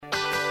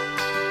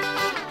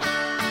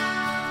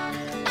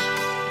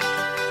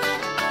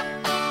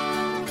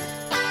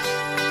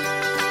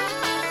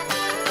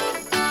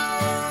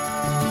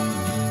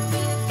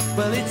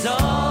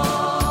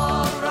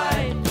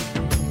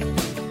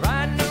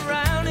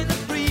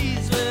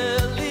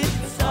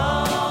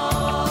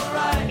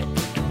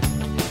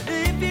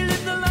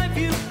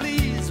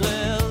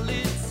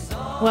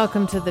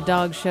Welcome to the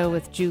Dog Show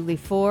with Julie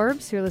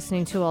Forbes. You're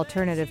listening to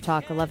Alternative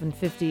Talk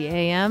 1150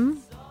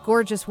 AM.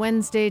 Gorgeous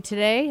Wednesday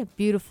today. A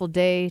beautiful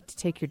day to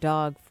take your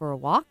dog for a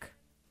walk.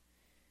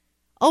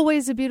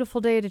 Always a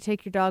beautiful day to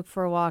take your dog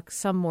for a walk,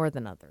 some more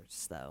than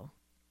others, though.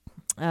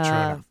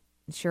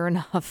 Sure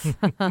enough.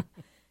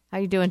 How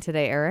you doing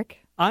today,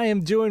 Eric? I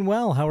am doing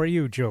well. How are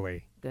you,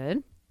 Julie?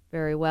 Good.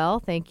 Very well,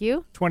 thank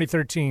you.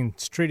 2013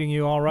 is treating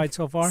you all right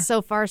so far?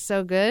 So far,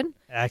 so good.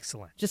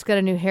 Excellent. Just got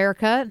a new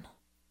haircut.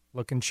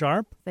 Looking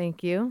sharp?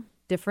 Thank you.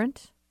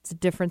 Different. It's a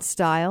different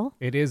style.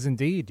 It is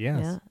indeed,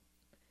 yes.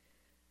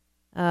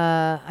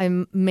 Yeah.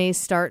 I may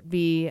start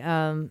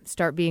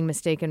being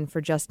mistaken for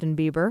Justin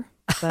Bieber.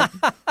 But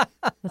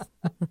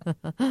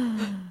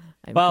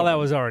well, that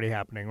was already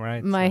happening,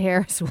 right? My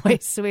hair is way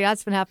sweet.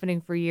 That's been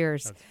happening for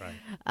years. That's right.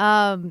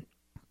 I've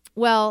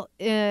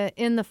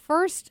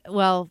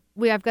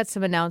got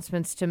some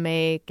announcements to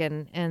make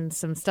and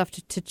some stuff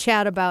to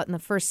chat about in the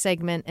first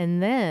segment.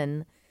 And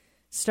then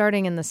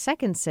starting in the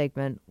second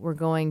segment, we're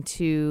going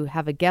to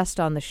have a guest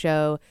on the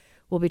show.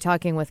 We'll be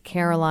talking with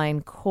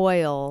Caroline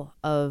Coyle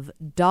of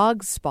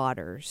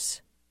DogSpotters.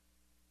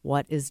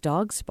 What is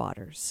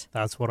DogSpotters?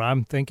 That's what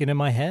I'm thinking in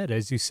my head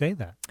as you say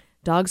that.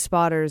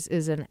 DogSpotters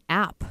is an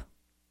app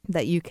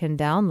that you can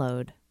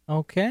download.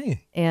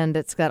 Okay. And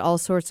it's got all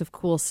sorts of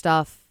cool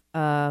stuff.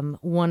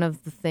 One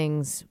of the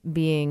things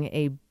being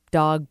a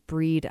dog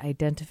breed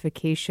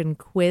identification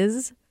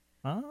quiz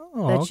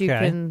that you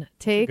can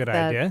take. Good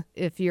idea.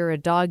 If you're a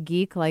dog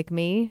geek like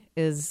me,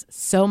 is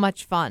so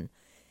much fun.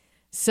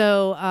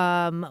 So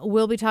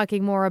we'll be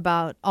talking more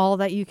about all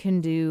that you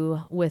can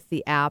do with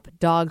the app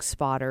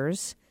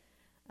DogSpotters,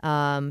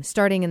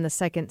 starting in the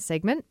second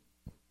segment.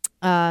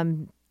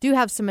 Do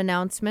have some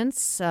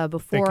announcements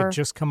before. They could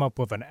just come up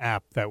with an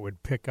app that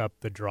would pick up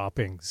the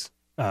droppings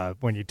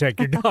when you take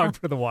your dog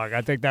for the walk.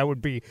 I think that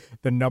would be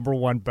the number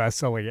one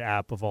best-selling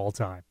app of all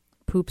time.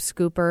 Poop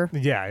scooper.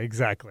 Yeah,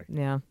 exactly.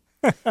 Yeah.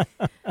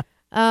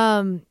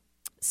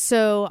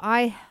 So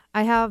I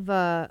have,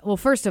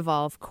 first of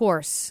all, of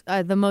course,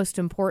 the most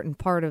important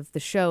part of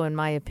the show, in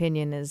my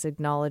opinion, is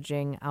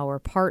acknowledging our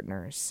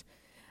partners.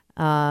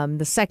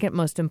 The second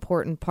most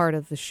important part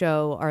of the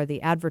show are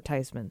the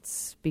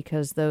advertisements,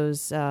 because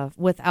those,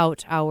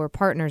 without our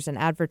partners and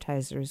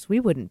advertisers,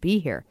 we wouldn't be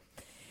here.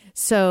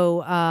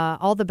 So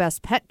All the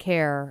Best Pet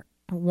Care,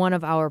 one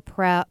of our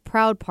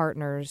proud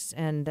partners,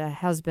 and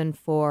has been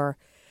for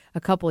a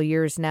couple of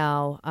years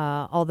now,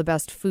 all the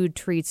best food,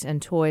 treats,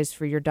 and toys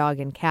for your dog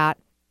and cat.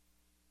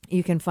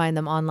 You can find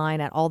them online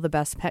at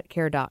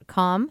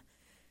allthebestpetcare.com.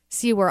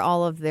 See where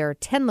all of their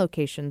 10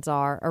 locations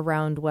are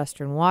around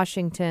Western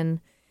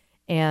Washington.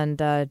 And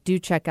do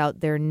check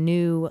out their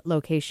new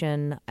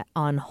location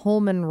on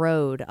Holman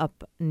Road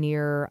up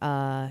near,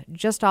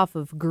 just off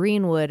of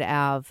Greenwood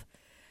Ave.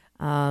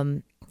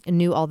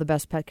 New All the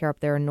Best Pet Care up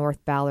there in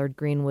North Ballard,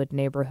 Greenwood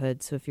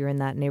neighborhood. So if you're in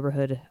that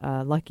neighborhood,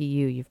 lucky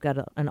you. You've got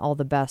an All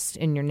the Best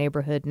in your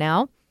neighborhood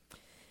now.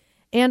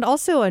 And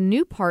also a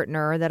new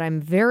partner that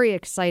I'm very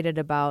excited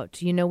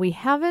about. You know, we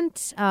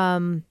haven't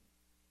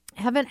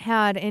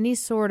had any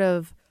sort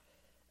of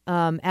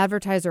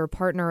advertiser or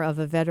partner of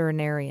a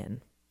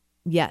veterinarian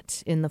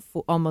yet in the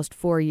almost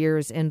 4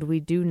 years, and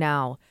we do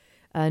now.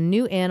 A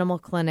new animal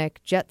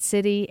clinic, Jet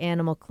City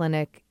Animal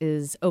Clinic,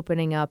 is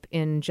opening up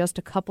in just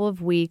a couple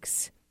of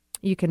weeks.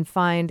 You can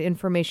find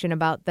information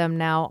about them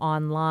now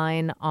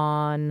online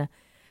on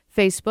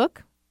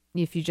Facebook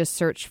if you just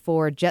search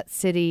for Jet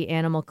City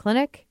Animal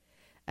Clinic.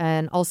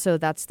 And also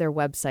that's their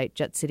website,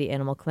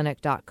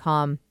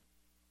 jetcityanimalclinic.com.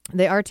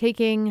 They are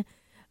taking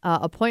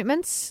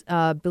appointments.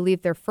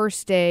 Believe their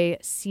first day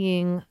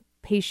seeing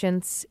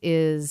patients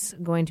is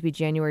going to be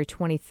January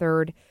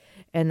 23rd.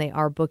 And they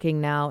are booking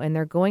now. And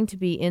they're going to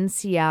be in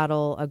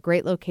Seattle, a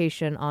great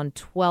location on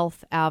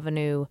 12th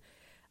Avenue,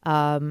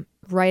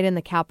 right in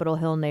the Capitol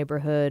Hill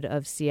neighborhood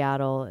of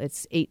Seattle.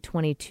 It's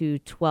 822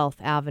 12th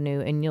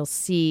Avenue. And you'll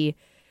see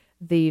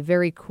the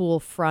very cool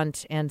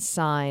front and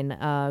sign,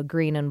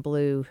 green and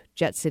blue,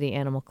 Jet City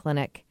Animal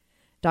Clinic.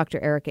 Dr.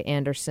 Erica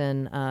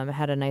Anderson,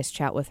 had a nice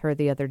chat with her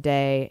the other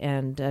day.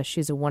 And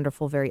she's a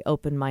wonderful, very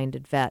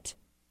open-minded vet.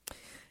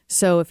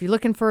 So if you're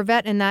looking for a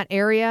vet in that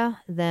area,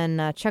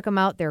 then check them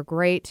out. They're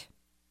great.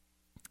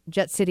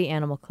 Jet City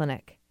Animal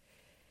Clinic.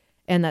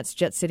 And that's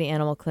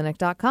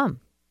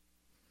jetcityanimalclinic.com.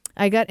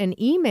 I got an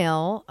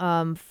email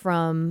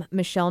from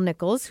Michelle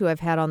Nichols, who I've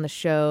had on the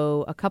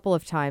show a couple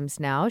of times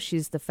now.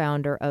 She's the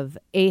founder of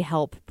A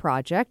Help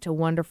Project, a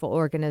wonderful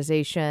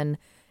organization,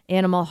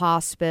 animal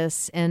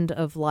hospice, end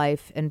of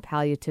life, and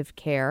palliative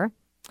care.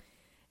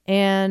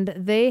 And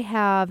they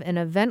have an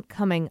event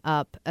coming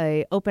up,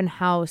 a open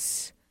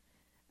house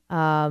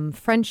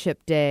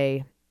Friendship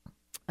Day,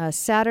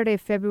 Saturday,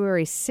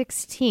 February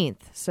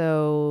 16th.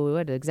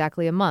 So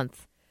exactly a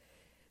month.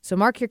 So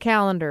mark your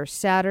calendar,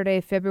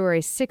 Saturday,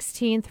 February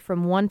 16th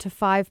from 1 to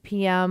 5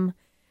 p.m.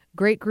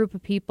 Great group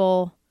of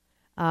people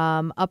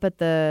up at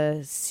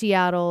the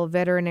Seattle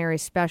Veterinary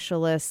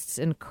Specialists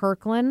in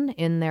Kirkland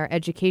in their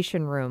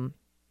education room.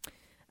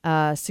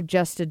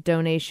 Suggested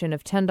donation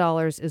of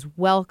 $10 is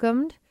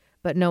welcomed,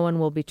 but no one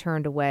will be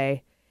turned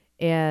away.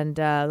 And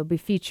they'll be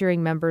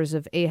featuring members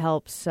of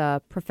AHELP's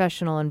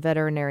professional and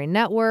veterinary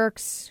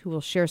networks who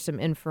will share some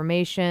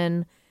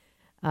information,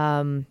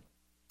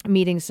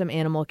 meeting some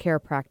animal care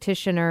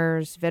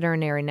practitioners,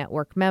 veterinary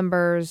network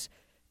members,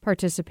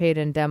 participate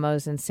in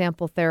demos and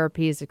sample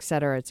therapies,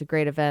 etc. It's a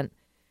great event.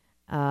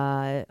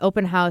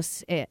 Open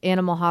house,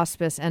 animal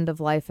hospice, end of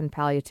life, and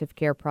palliative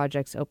care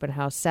projects open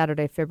house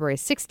Saturday, February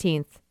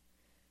 16th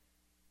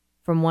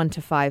from 1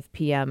 to 5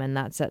 p.m., and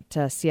that's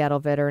at Seattle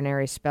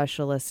Veterinary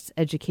Specialists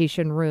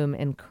Education Room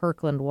in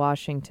Kirkland,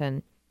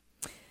 Washington.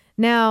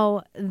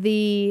 Now,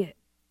 the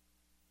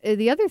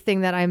other thing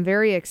that I'm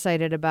very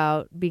excited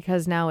about,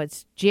 because now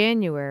it's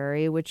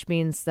January, which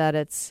means that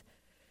it's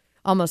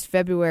almost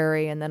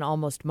February and then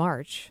almost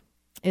March,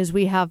 is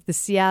we have the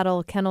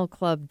Seattle Kennel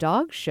Club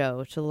Dog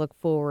Show to look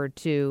forward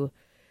to,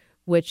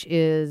 which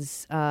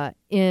is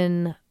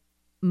in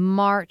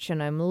March,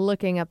 and I'm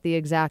looking up the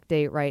exact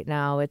date right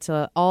now. It's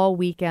a all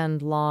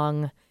weekend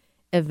long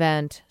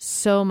event,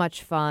 so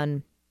much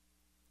fun.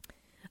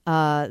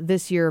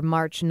 This year,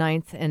 March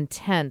 9th and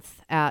 10th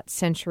at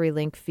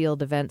CenturyLink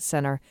Field Event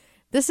Center.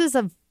 This is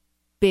a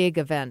big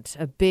event,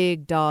 a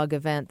big dog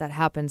event that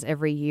happens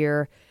every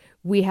year.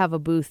 We have a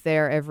booth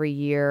there every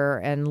year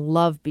and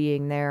love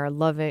being there.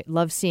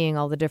 Love seeing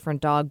all the different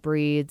dog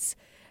breeds,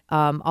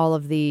 all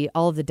of the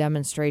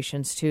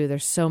demonstrations too.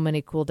 There's so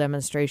many cool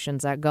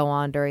demonstrations that go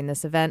on during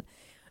this event.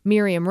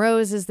 Miriam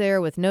Rose is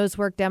there with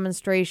nosework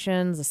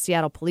demonstrations. The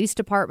Seattle Police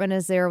Department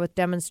is there with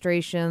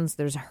demonstrations.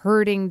 There's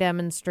herding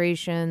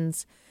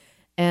demonstrations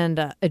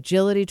and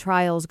agility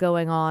trials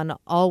going on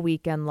all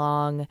weekend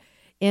long,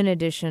 in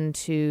addition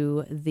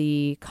to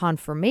the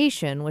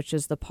conformation, which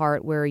is the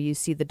part where you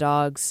see the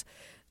dogs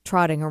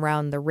trotting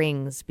around the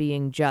rings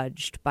being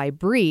judged by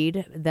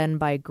breed, then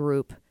by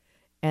group,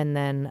 and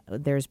then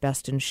there's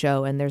best in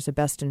show, and there's a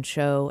best in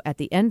show at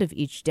the end of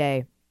each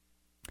day.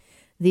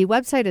 The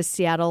website is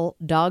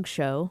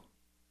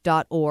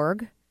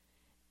seattledogshow.org,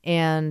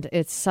 and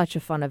it's such a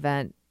fun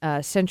event.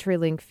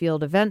 CenturyLink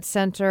Field Event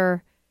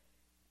Center,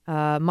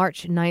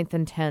 March 9th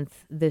and 10th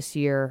this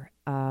year.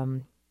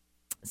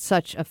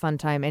 Such a fun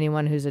time.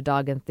 Anyone who's a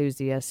dog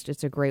enthusiast,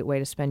 it's a great way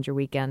to spend your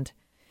weekend.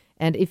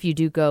 And if you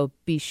do go,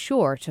 be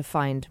sure to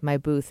find my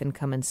booth and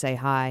come and say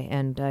hi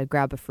and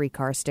grab a free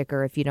car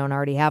sticker if you don't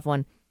already have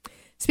one.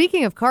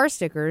 Speaking of car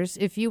stickers,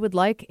 if you would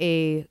like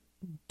a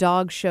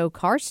dog show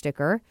car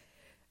sticker,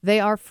 they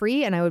are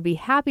free and I would be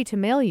happy to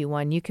mail you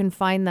one. You can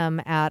find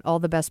them at all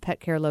the best pet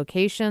care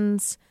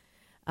locations.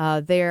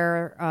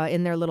 They're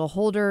in their little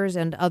holders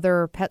and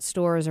other pet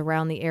stores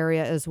around the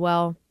area as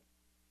well.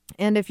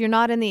 And if you're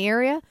not in the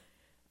area,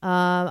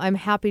 I'm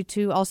happy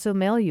to also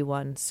mail you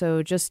one.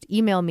 So just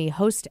email me,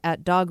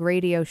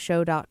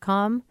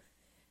 host@dogradioshow.com,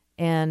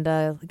 and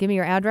give me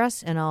your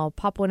address, and I'll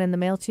pop one in the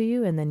mail to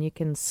you, and then you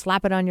can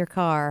slap it on your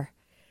car.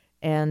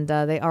 And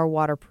they are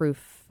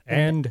waterproof.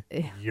 And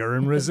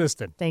urine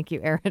resistant. Thank you,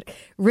 Aaron.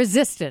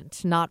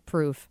 Resistant, not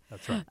proof.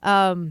 That's right.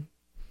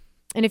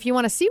 And if you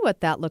want to see what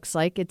that looks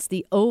like, it's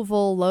the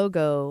oval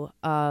logo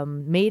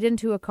made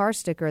into a car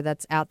sticker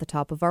that's at the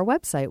top of our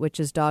website, which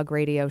is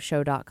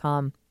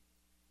dogradioshow.com.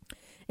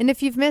 And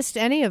if you've missed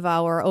any of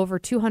our over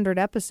 200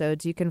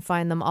 episodes, you can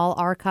find them all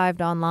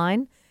archived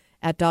online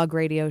at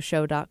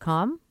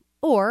dogradioshow.com,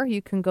 or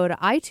you can go to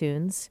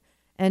iTunes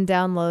and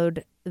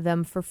download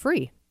them for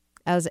free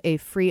as a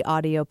free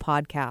audio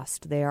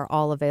podcast. They are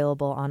all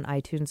available on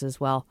iTunes as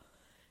well.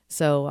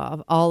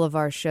 So all of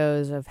our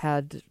shows have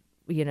had...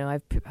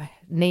 I've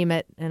name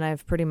it, and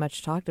I've pretty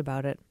much talked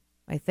about it,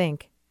 I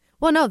think.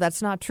 Well, no,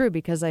 that's not true,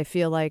 because I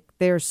feel like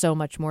there's so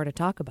much more to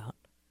talk about.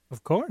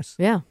 Of course.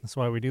 Yeah. That's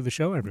why we do the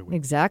show every week.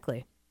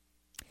 Exactly.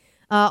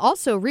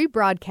 Also,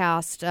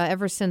 rebroadcast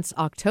ever since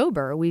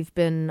October. We've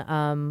been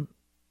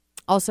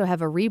also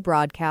have a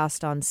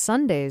rebroadcast on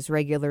Sundays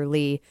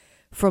regularly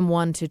from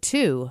 1 to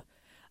 2.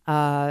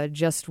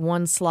 Just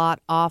one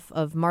slot off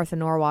of Martha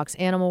Norwalk's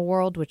Animal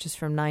World, which is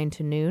from 9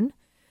 to noon.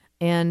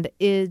 And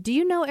do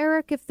you know,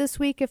 Eric, if this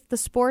week, if the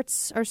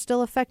sports are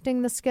still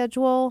affecting the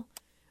schedule?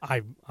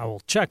 I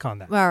will check on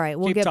that. All right,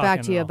 we'll get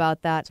back to you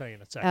about that. Tell you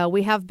in a second.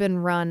 We have been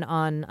run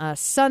on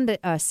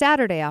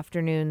Saturday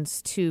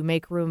afternoons to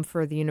make room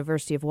for the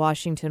University of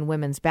Washington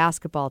women's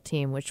basketball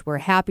team, which we're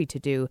happy to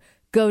do.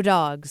 Go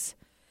Dogs!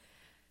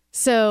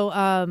 So,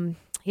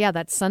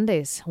 that's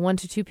Sundays, 1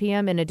 to 2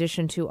 p.m., in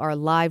addition to our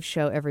live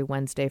show every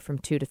Wednesday from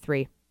 2 to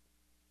 3.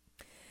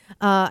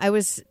 I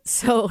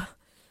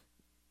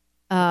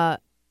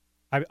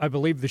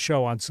believe the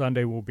show on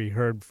Sunday will be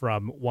heard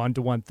from 1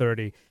 to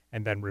 1:30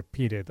 and then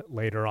repeated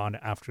later on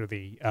after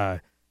the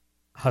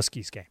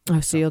Huskies game. Oh,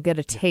 so you'll get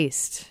a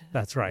taste.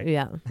 That's right.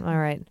 Yeah. All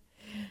right.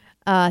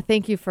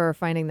 Thank you for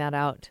finding that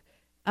out.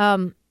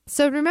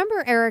 So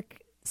remember,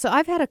 Eric, so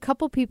I've had a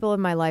couple people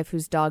in my life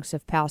whose dogs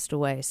have passed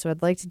away. So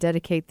I'd like to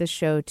dedicate this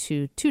show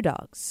to 2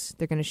 dogs.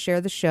 They're going to share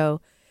the show,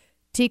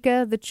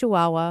 Tika the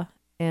Chihuahua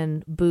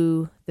and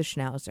Boo the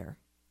Schnauzer.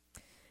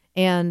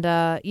 And,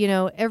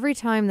 every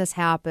time this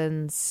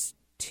happens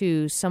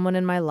to someone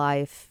in my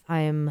life,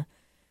 I'm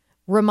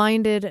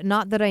reminded,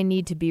 not that I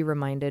need to be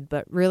reminded,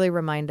 but really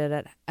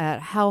reminded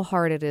at how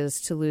hard it is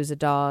to lose a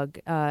dog,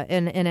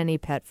 and any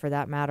pet for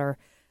that matter.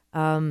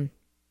 And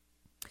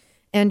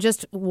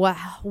just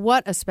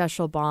what a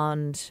special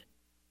bond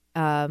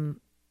having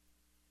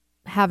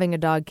a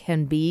dog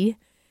can be,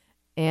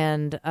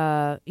 and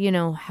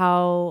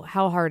how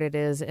hard it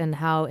is and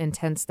how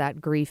intense that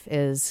grief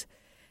is.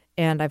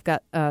 And I've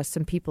got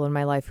some people in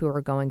my life who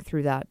are going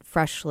through that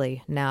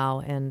freshly now,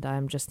 and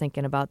I'm just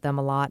thinking about them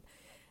a lot.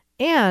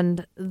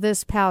 And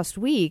this past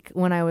week,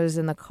 when I was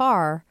in the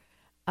car,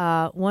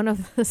 one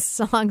of the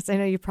songs, I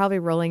know you're probably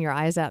rolling your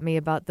eyes at me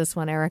about this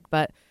one, Eric,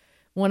 but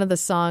one of the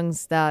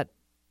songs that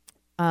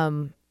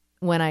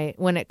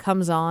when it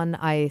comes on,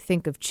 I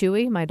think of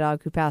Chewy, my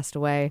dog who passed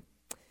away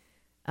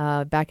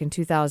back in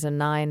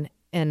 2009.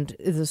 And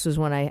this was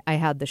when I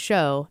had the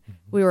show.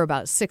 Mm-hmm. We were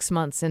about 6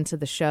 months into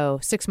the show,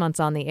 6 months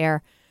on the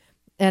air.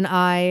 And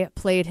I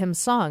played him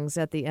songs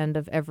at the end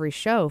of every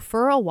show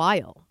for a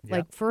while,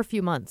 like for a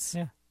few months.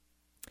 Yeah.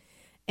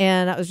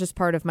 And that was just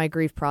part of my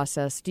grief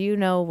process. Do you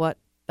know what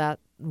that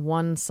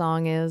one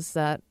song is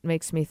that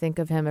makes me think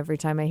of him every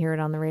time I hear it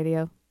on the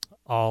radio?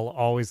 I'll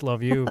Always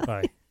Love You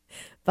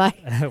by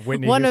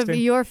Whitney one Houston? Of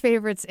your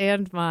favorites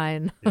and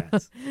mine.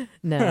 Yes.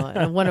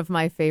 No, one of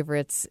my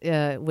favorites,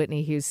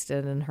 Whitney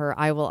Houston and her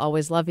I Will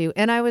Always Love You.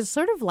 And I was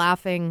sort of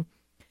laughing,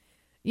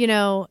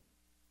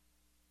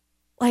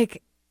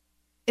 like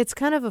it's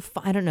kind of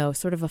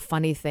sort of a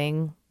funny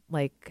thing,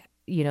 like,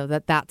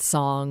 that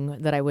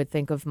song that I would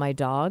think of my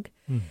dog.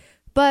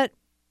 But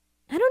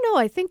I don't know.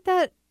 I think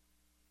that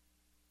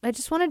I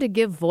just wanted to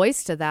give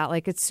voice to that.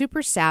 Like, it's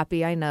super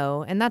sappy, I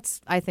know. And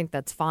I think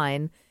that's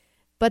fine.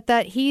 But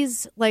that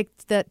he's like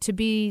that, to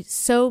be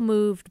so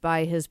moved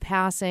by his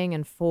passing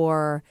and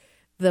for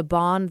the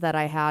bond that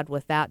I had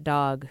with that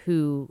dog,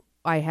 who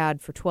I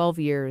had for 12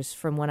 years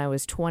from when I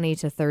was 20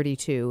 to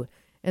 32.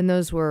 And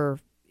those were,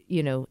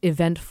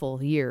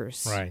 eventful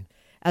years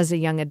as a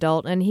young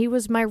adult. And he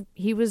was my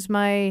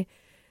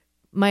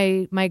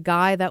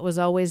guy that was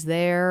always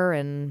there.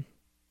 And,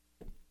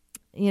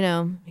 he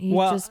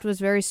just was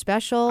very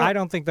special. I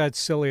don't think that's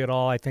silly at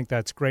all. I think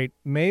that's great.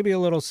 Maybe a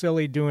little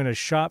silly doing a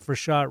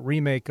shot-for-shot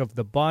remake of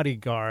The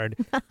Bodyguard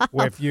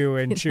with you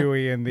and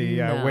Chewy in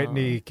the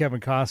Whitney, Kevin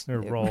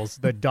Costner roles,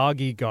 The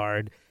Doggy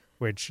Guard,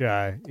 which,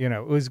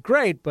 it was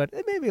great, but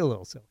maybe a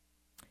little silly.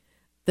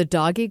 The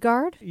Doggy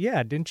Guard?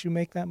 Yeah, didn't you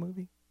make that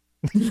movie?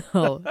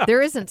 No,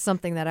 there isn't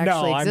something that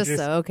actually exists,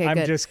 though. Okay, good.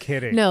 I'm just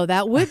kidding. No,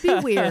 that would be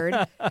weird.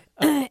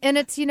 And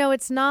it's,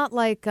 it's not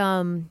like...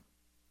 I'm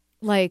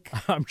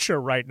sure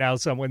right now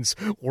someone's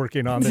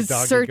working on the Doggy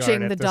Guard.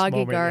 Searching the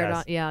Doggy moment,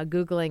 Guard, yes.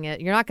 Googling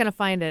it. You're not going to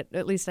find it.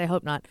 At least I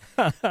hope not.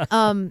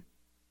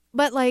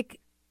 But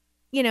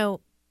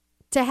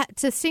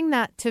to sing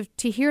that,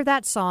 to hear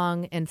that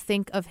song and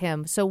think of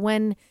him. So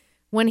when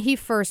he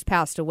first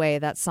passed away,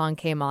 that song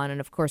came on, and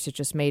of course it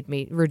just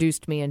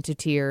reduced me into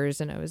tears,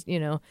 and I was,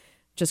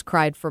 just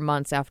cried for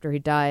months after he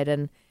died.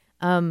 And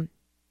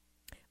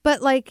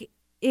but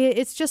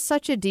it's just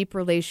such a deep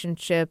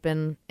relationship,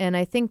 and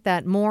I think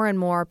that more and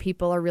more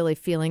people are really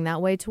feeling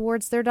that way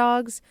towards their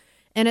dogs,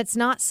 and it's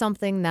not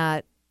something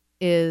that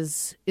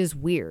is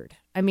weird.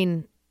 I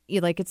mean,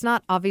 it's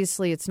not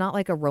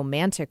like a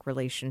romantic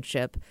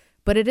relationship,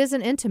 but it is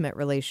an intimate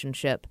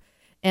relationship,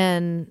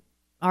 and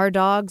our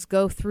dogs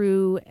go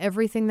through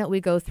everything that we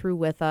go through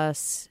with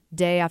us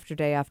day after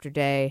day after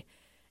day,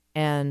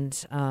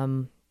 and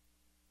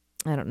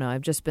I don't know. I've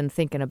just been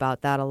thinking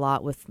about that a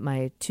lot with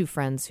my two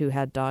friends who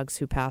had dogs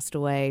who passed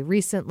away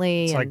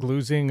recently. It's like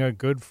losing a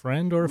good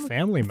friend or a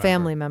family member.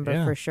 Family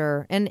member, for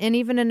sure. And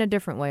even in a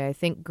different way. I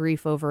think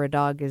grief over a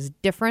dog is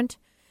different,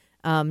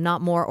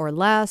 not more or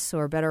less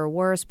or better or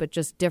worse, but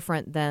just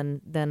different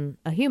than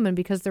a human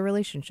because the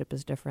relationship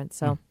is different.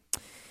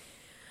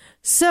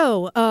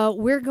 So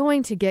we're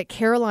going to get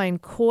Caroline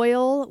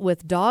Coyle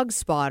with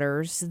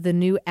DogSpotters, the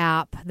new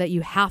app that you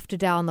have to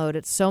download.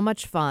 It's so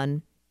much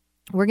fun.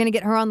 We're going to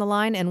get her on the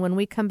line, and when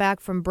we come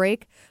back from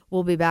break,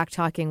 we'll be back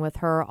talking with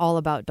her all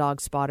about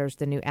DogSpotters,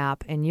 the new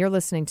app. And you're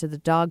listening to The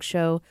Dog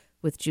Show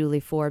with Julie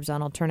Forbes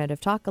on Alternative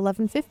Talk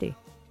 1150.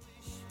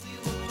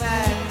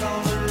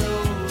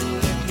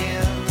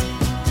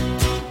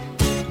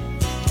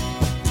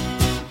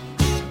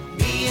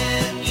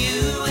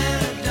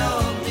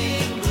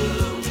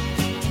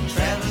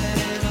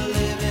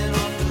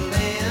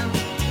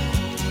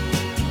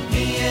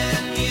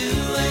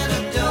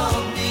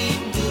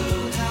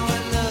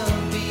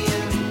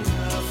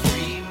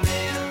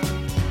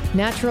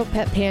 Natural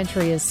Pet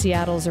Pantry is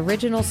Seattle's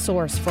original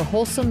source for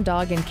wholesome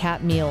dog and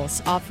cat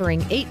meals,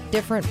 offering 8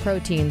 different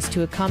proteins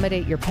to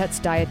accommodate your pet's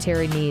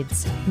dietary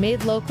needs.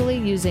 Made locally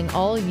using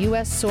all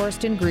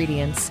U.S.-sourced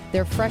ingredients,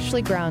 their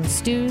freshly ground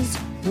stews,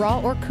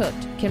 raw or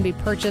cooked, can be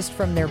purchased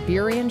from their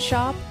Burien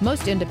shop,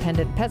 most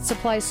independent pet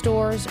supply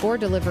stores, or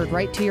delivered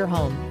right to your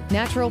home.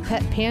 Natural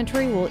Pet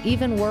Pantry will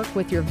even work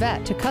with your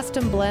vet to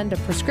custom blend a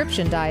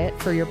prescription diet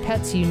for your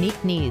pet's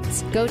unique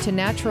needs. Go to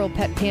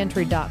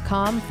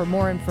naturalpetpantry.com for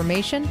more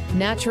information.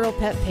 Natural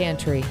Pet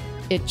Pantry.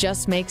 It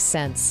just makes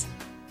sense.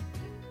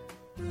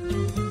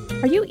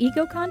 Are you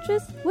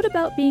eco-conscious? What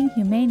about being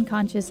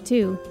humane-conscious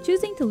too?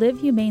 Choosing to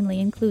live humanely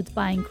includes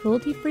buying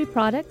cruelty-free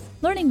products,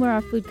 learning where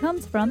our food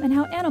comes from, and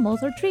how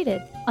animals are treated.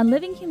 On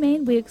Living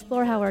Humane, we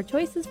explore how our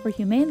choices for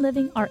humane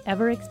living are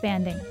ever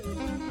expanding.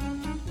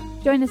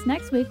 Join us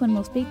next week when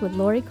we'll speak with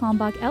Lori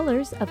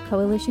Kalmbach-Ellers of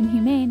Coalition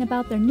Humane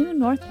about their new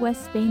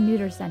Northwest Spain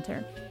Neuter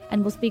Center.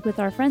 And we'll speak with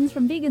our friends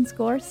from Vegan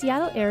Score,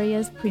 Seattle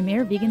area's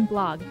premier vegan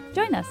blog.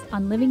 Join us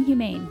on Living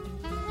Humane.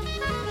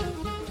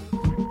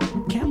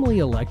 Camley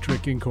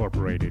Electric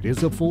Incorporated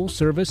is a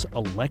full-service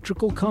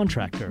electrical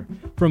contractor.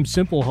 From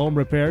simple home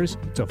repairs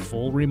to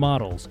full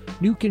remodels,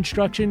 new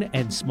construction,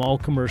 and small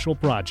commercial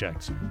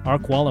projects, our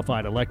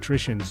qualified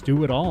electricians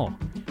do it all.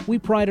 We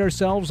pride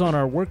ourselves on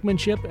our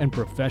workmanship and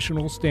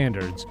professional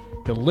standards,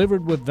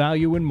 delivered with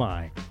value in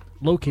mind.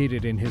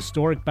 Located in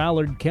historic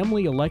Ballard,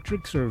 Camley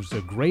Electric serves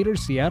the greater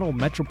Seattle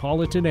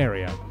metropolitan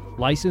area,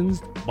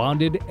 licensed,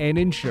 bonded, and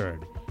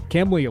insured.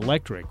 Camley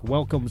Electric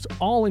welcomes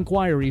all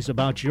inquiries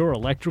about your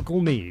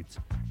electrical needs.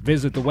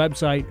 Visit the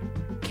website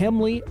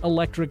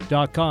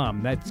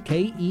KemleyElectric.com. That's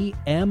KEMLY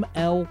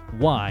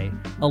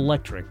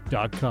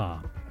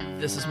electric.com.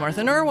 This is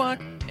Martha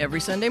Norwalk. Every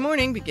Sunday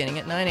morning, beginning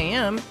at 9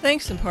 a.m.,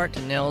 thanks in part to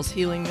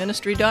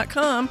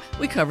NellsHealingMinistry.com,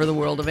 we cover the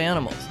world of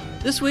animals.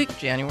 This week,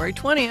 January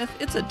 20th,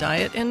 it's a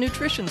Diet and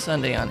Nutrition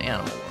Sunday on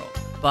Animal World.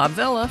 Bob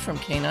Vella from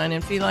Canine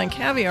and Feline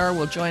Caviar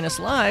will join us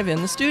live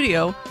in the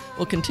studio.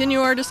 We'll continue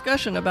our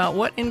discussion about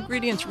what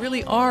ingredients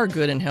really are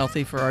good and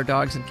healthy for our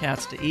dogs and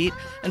cats to eat,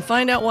 and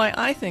find out why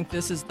I think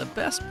this is the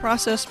best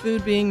processed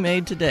food being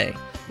made today.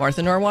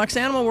 Martha Norwalk's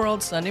Animal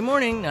World, Sunday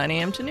morning, 9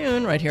 a.m. to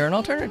noon, right here on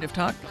Alternative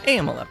Talk,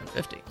 AM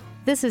 1150.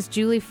 This is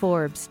Julie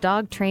Forbes,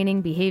 dog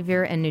training,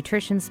 behavior, and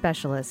nutrition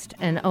specialist,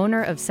 and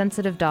owner of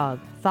Sensitive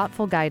Dog,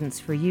 thoughtful guidance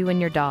for you and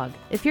your dog.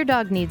 If your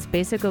dog needs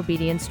basic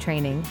obedience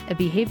training, a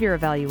behavior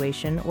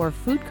evaluation, or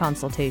food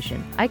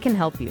consultation, I can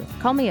help you.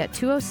 Call me at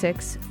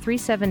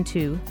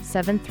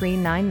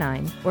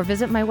 206-372-7399 or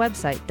visit my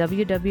website,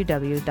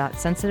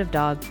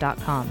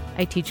 www.sensitivedog.com.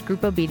 I teach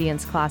group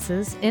obedience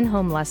classes,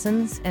 in-home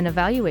lessons, and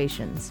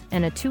evaluations,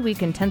 and a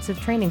 2-week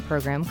intensive training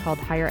program called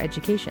Higher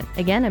Education.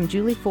 Again, I'm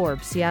Julie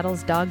Forbes,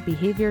 Seattle's dog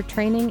behavior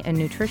training and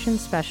nutrition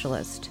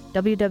specialist.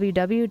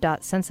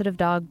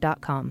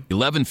 www.sensitivedog.com.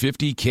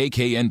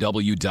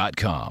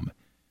 1150kknw.com.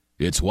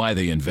 It's why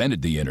they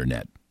invented the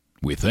internet.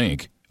 We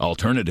think.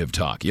 Alternative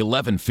Talk,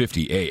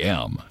 1150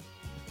 AM.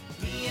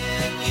 Me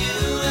and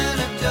you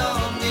and a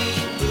dog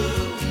named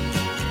Boo,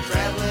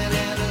 traveling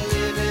and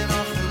living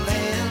off the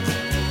land.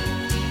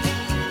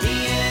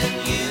 Me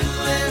and you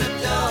and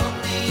a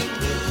dog named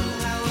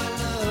Boo, how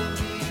I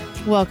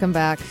love you. Welcome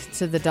back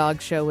to the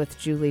Dog Show with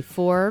Julie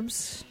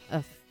Forbes.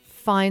 A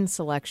fine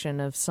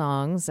selection of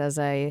songs as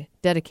I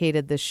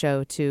dedicated this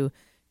show to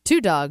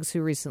 2 dogs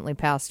who recently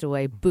passed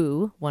away,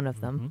 Boo, one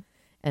of them,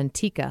 and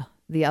Tika,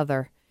 the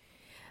other.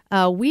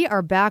 We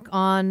are back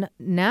on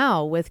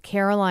now with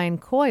Caroline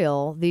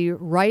Coyle, the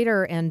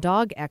writer and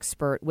dog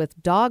expert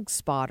with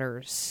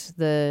DogSpotters,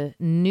 the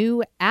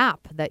new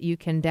app that you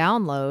can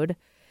download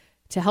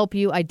to help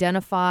you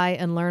identify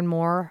and learn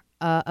more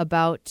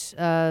about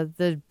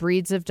the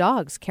breeds of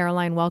dogs.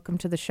 Caroline, welcome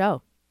to the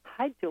show.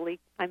 Hi, Julie.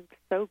 I'm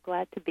so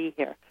glad to be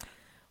here.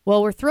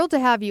 Well, we're thrilled to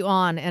have you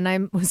on, and I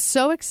was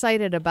so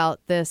excited about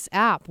this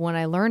app when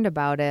I learned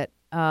about it.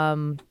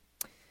 As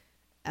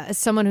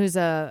someone who's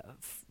a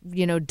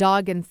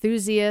dog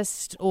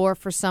enthusiast, or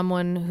for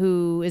someone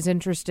who is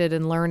interested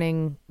in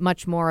learning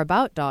much more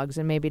about dogs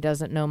and maybe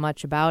doesn't know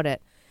much about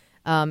it,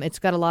 it's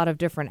got a lot of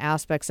different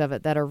aspects of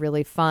it that are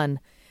really fun.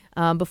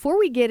 Before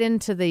we get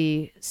into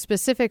the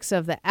specifics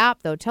of the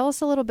app, though, tell us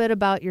a little bit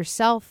about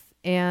yourself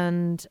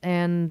and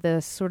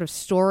the sort of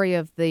story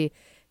of the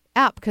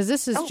app, because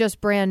this is just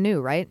brand new,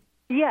 right?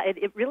 Yeah,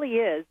 it really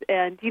is.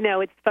 And,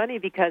 it's funny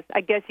because I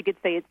guess you could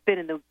say it's been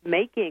in the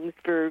makings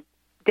for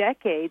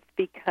decades,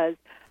 because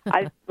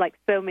I, like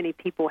so many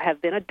people,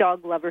 have been a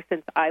dog lover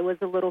since I was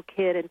a little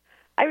kid. And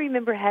I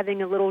remember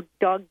having a little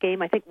dog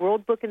game. I think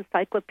World Book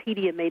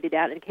Encyclopedia made it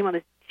out, and it came on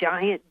this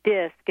giant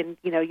disc, and,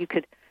 you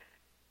could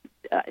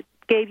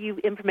gave you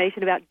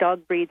information about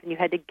dog breeds, and you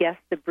had to guess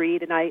the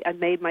breed. And I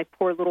made my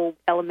poor little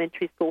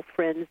elementary school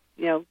friends,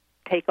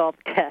 take all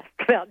the tests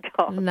about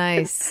dogs.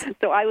 Nice. And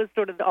so I was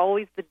sort of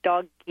always the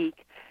dog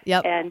geek.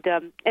 Yep. And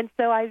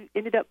so I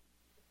ended up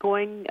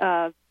going,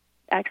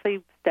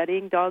 actually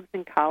studying dogs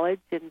in college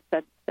and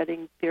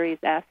studying various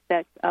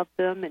aspects of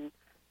them, and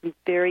was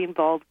very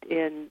involved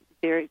in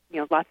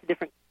lots of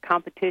different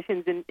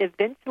competitions, and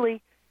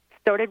eventually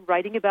started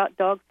writing about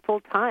dogs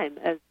full time,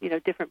 as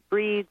different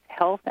breeds,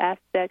 health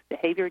aspects,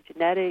 behavior,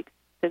 genetics,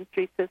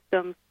 sensory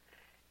systems,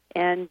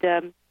 and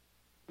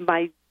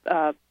my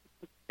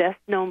best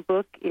known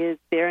book is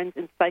Barron's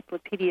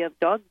Encyclopedia of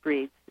Dog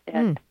Breeds,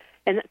 and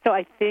so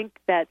I think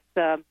that's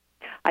I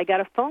got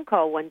a phone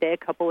call one day,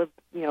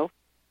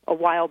 a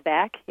while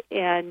back,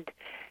 and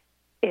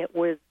it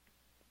was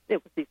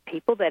these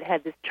people that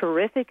had this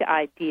terrific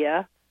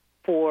idea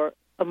for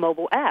a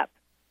mobile app,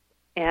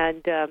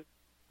 and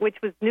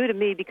which was new to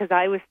me because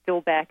I was still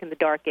back in the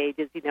dark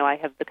ages. I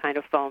have the kind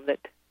of phone that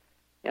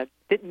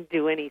didn't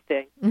do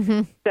anything.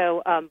 Mm-hmm.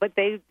 So, but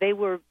they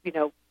were,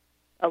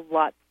 a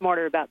lot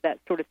smarter about that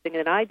sort of thing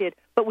than I did.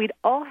 But we'd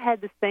all had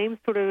the same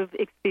sort of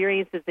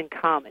experiences in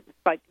common. It's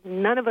like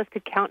none of us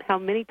could count how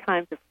many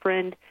times a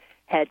friend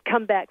had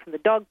come back from the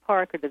dog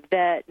park or the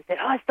vet and said,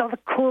 "Oh, I saw the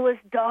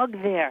coolest dog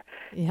there."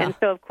 Yeah. And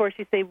so, of course,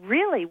 you say,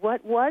 "Really?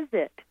 What was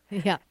it?"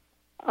 Yeah.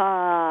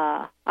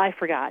 I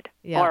forgot.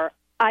 Yeah. Or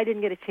I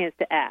didn't get a chance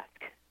to ask.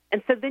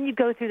 And so then you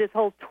go through this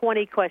whole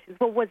 20 questions.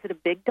 Well, was it a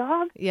big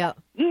dog? Yeah.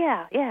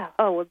 Yeah.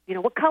 Oh, well,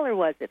 what color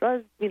was it? It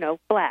was,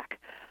 black.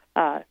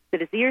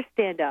 Did his ears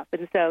stand up?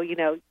 And so,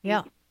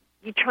 Yeah.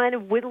 you're trying to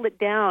whittle it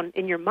down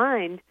in your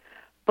mind,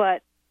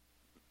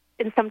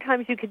 and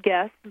sometimes you could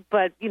guess,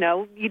 but, you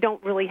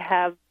don't really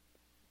have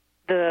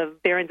the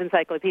Barron's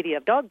Encyclopedia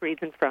of Dog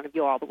Breeds in front of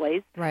you all the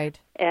ways. Right.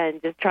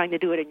 And just trying to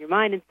do it in your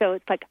mind. And so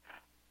it's like,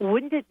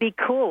 wouldn't it be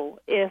cool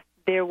if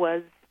there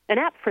was an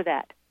app for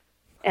that?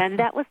 And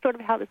that was sort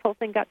of how this whole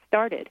thing got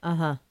started.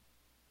 Uh-huh.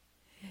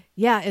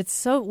 Yeah, it's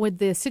so, with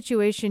the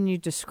situation you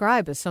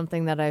describe is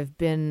something that I've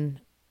been,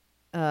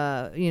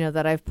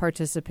 that I've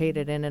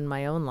participated in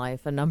my own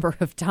life a number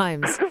of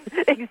times.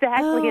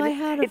 Exactly.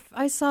 Oh,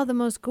 I saw the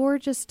most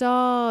gorgeous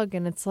dog,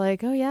 and it's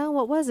like, oh yeah,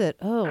 what was it?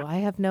 Oh, I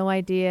have no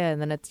idea.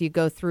 And then you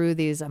go through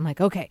these. I'm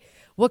like, okay,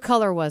 what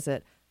color was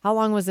it? How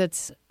long was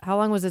its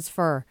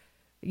fur?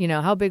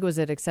 How big was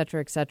it, et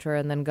cetera,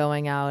 and then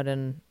going out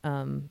and,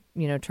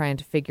 trying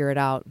to figure it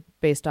out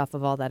based off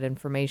of all that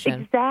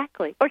information.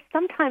 Exactly. Or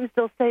sometimes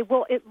they'll say,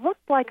 well, it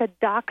looked like a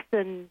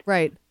dachshund,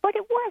 right, but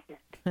it wasn't.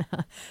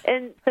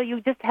 And so you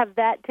just have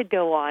that to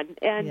go on.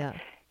 And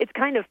it's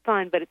kind of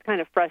fun, but it's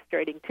kind of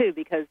frustrating, too,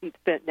 because you've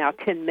spent now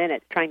 10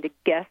 minutes trying to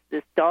guess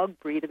this dog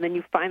breed, and then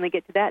you finally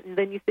get to that, and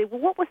then you say,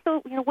 well,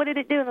 what did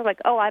it do? And they're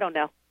like, oh, I don't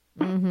know.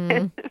 Mm-hmm.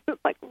 And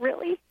it's like,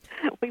 really?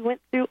 We went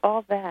through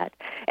all that.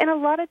 And a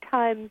lot of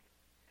times,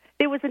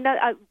 there was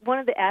one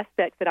of the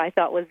aspects that I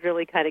thought was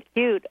really kind of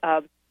cute.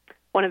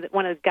 One of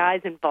the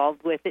guys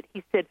involved with it,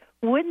 he said,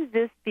 wouldn't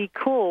this be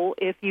cool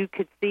if you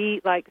could see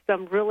like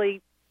some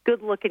really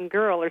good-looking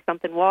girl or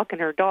something walking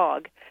her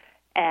dog,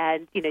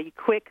 and, you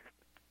quick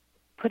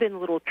put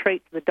in little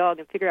traits of the dog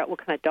and figure out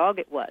what kind of dog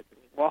it was. And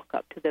you walk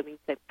up to them and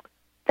say,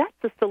 that's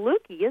a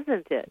Saluki,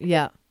 isn't it?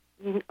 Yeah.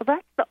 Well,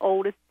 that's the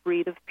oldest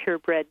breed of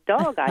purebred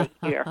dog, I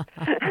hear.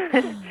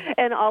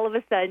 And all of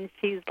a sudden,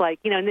 she's like,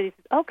 and then he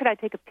says, oh, could I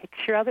take a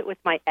picture of it with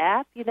my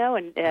app,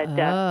 and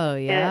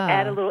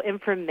add a little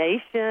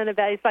information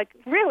about it. It's like,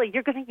 really,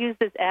 you're going to use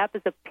this app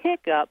as a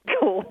pickup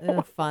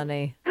tool?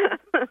 Funny.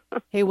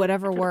 Hey,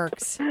 whatever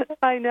works.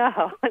 I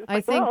know.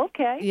 I think,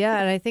 okay. Yeah,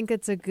 and I think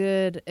it's a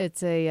good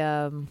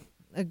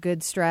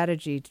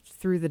strategy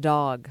through the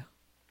dog.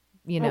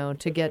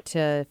 To get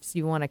to, if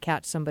you want to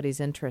catch somebody's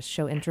interest,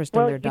 show interest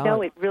in their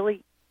dog.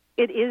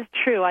 It is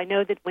true. I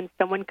know that when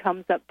someone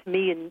comes up to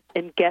me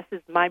and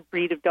guesses my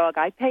breed of dog,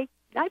 I pay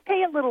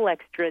a little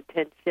extra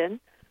attention.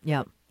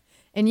 Yeah.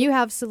 And you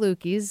have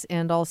Salukis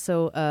and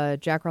also a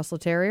Jack Russell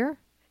Terrier?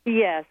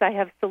 Yes, I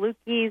have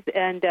Salukis,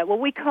 and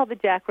we call the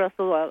Jack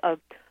Russell a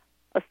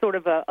sort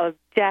of a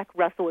Jack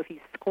Russell if you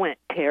squint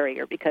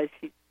terrier, because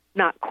she's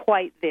not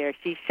quite there.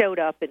 She showed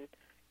up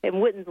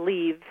and wouldn't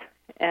leave,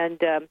 and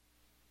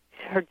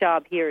her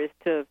job here is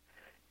to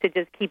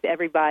just keep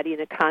everybody in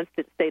a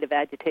constant state of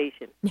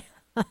agitation.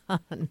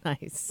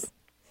 Nice.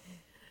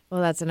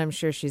 Well, and I'm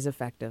sure she's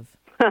effective.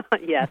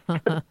 Yes.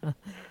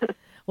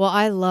 Well,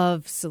 I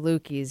love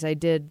Salukis. I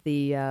did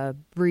the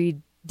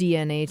breed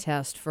DNA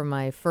test for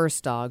my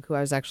first dog, who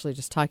I was actually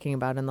just talking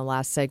about in the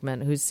last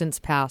segment, who's since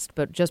passed.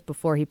 But just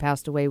before he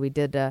passed away, we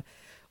did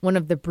one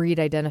of the breed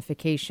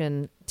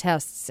identification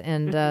tests,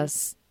 and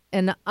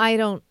and I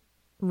don't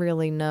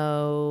really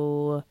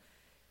know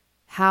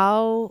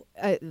how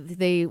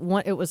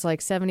it was like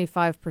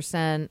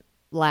 75%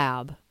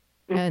 lab,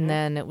 and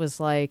then it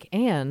was like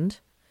and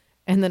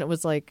then it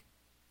was like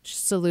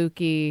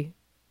Saluki,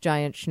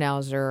 giant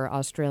Schnauzer,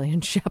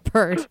 Australian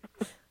Shepherd.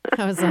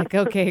 I was like,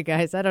 okay,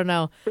 guys, I don't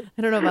know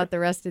about the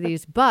rest of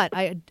these, but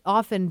I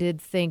often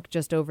did think,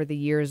 just over the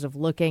years of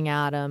looking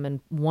at him and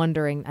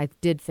wondering, I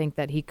did think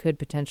that he could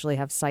potentially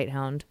have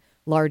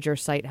larger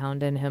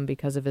sighthound in him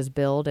because of his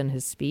build and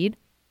his speed.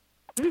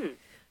 Mm.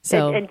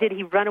 So, and did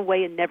he run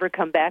away and never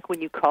come back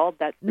when you called?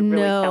 That's the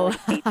really telling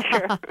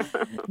feature.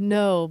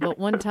 No, but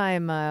one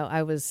time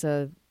I was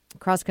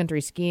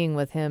cross-country skiing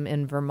with him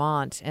in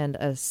Vermont, and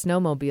a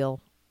snowmobile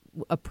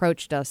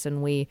approached us,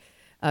 and we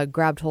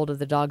grabbed hold of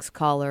the dog's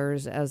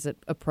collars as it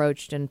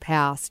approached and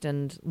passed,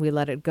 and we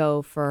let it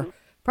go for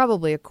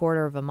probably a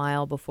quarter of a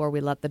mile before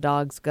we let the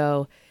dogs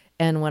go.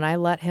 And when I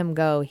let him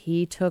go,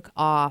 he took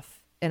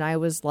off, and I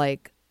was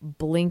like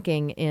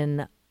blinking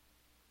in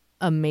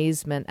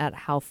amazement at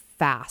how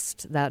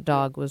fast that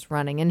dog was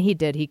running. And he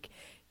did.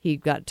 He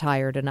got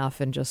tired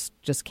enough and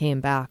just came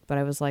back. But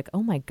I was like,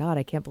 oh my God,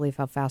 I can't believe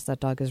how fast that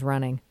dog is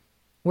running.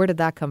 Where did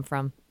that come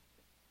from?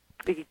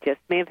 He just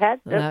may have had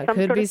That some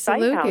could sort be of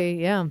sighthound. Saluki,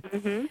 yeah.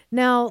 Mm-hmm.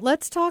 Now,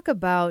 let's talk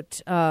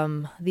about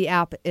the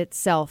app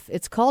itself.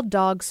 It's called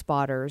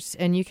DogSpotters,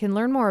 and you can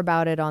learn more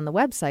about it on the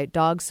website,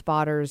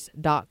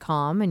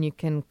 DogSpotters.com, and you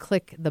can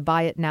click the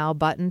Buy It Now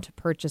button to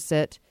purchase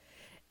it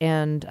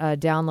and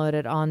download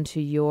it onto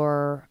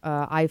your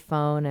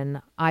iPhone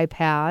and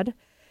iPad.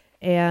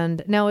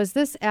 And now, is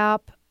this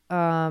app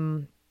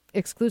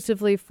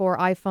exclusively for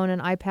iPhone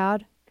and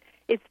iPad?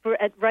 It's for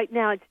right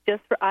now. It's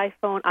just for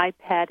iPhone,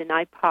 iPad, and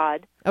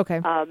iPod.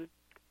 Okay.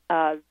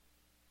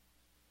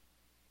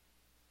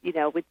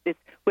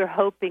 We're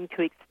hoping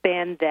to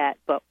expand that,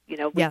 but we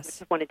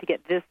just wanted to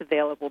get this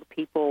available to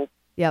people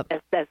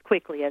as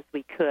quickly as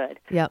we could.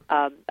 Yep.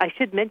 I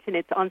should mention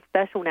it's on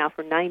special now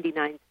for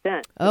 99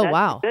 cents. So Oh, that's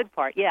wow. the good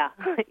part. Yeah,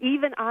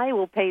 even I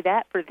will pay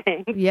that for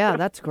things. Yeah,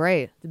 that's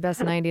great. The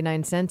best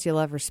 99 cents you'll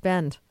ever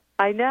spend.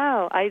 I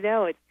know.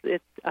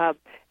 It's and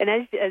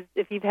as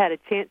if you've had a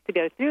chance to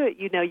go through it,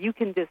 you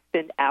can just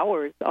spend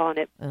hours on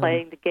it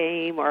playing the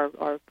game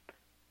or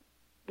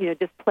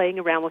just playing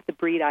around with the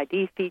breed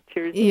ID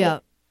features. Yeah.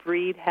 The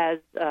breed has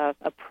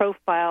a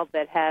profile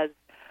that has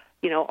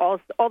all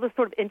the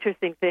sort of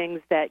interesting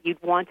things that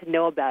you'd want to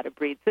know about a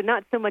breed. So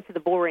not so much of the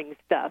boring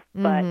stuff,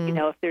 but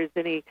if there's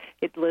any,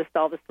 it lists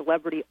all the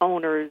celebrity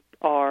owners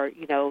or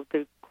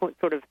the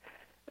sort of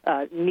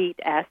neat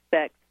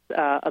aspects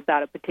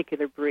about a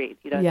particular breed.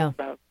 Yeah.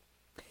 So.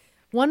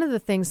 One of the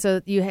things,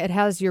 it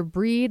has your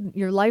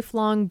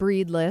lifelong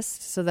breed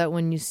list, so that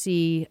when you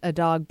see a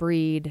dog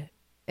breed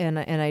and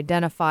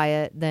identify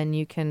it, then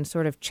you can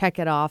sort of check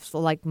it off,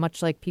 so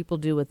much like people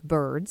do with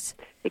birds.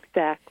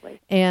 Exactly.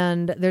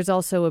 And there's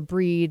also a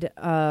breed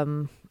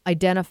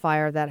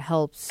identifier that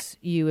helps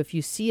you if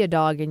you see a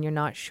dog and you're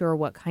not sure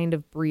what kind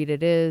of breed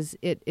it is.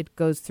 It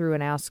goes through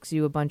and asks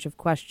you a bunch of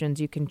questions.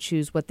 You can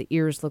choose what the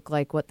ears look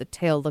like, what the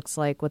tail looks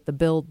like, what the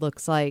build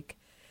looks like,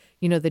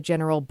 the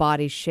general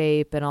body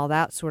shape and all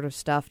that sort of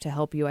stuff to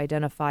help you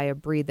identify a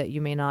breed that you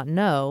may not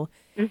know.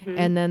 Mm-hmm.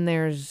 And then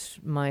there's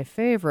my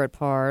favorite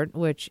part,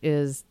 which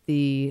is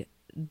the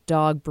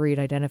dog breed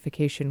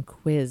identification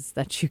quiz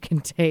that you can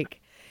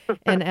take.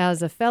 And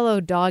as a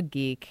fellow dog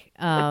geek,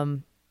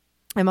 I'm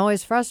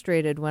always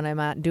frustrated when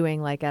I'm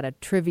doing at a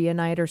trivia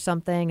night or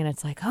something, and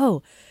it's like,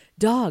 oh,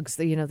 dogs,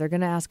 they're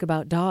going to ask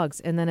about dogs.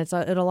 And then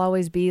it'll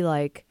always be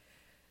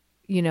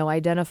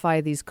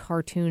identify these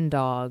cartoon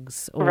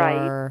dogs or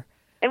right.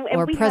 and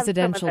or we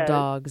presidential have some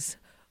of those. dogs.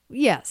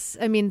 Yes.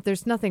 I mean,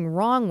 there's nothing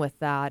wrong with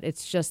that.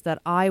 It's just that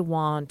I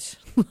want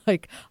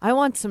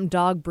some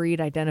dog breed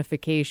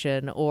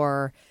identification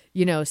or,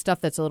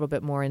 stuff that's a little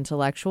bit more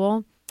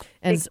intellectual.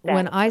 And Exactly.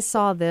 when I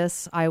saw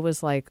this, I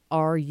was like,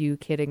 are you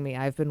kidding me?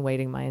 I've been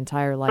waiting my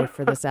entire life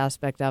for this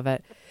aspect of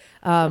it.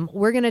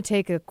 We're going to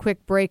take a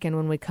quick break, and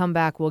when we come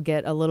back, we'll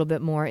get a little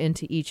bit more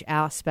into each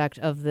aspect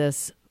of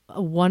this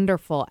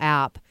wonderful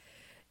app.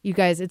 You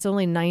guys, it's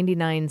only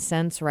 99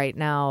 cents right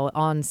now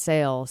on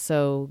sale,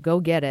 so go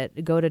get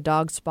it. Go to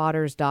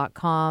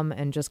dogspotters.com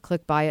and just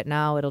click Buy It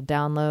Now. It'll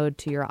download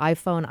to your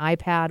iPhone,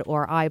 iPad,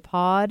 or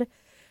iPod.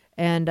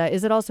 And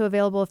is it also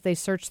available if they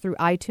search through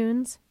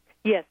iTunes?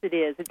 Yes, it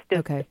is. It's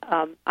just Okay.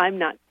 I'm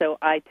not so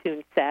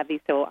iTunes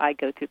savvy, so I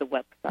go to the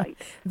website.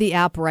 The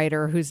app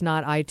writer who's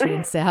not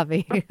iTunes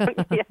savvy.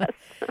 Yes.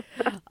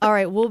 All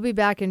right, we'll be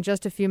back in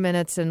just a few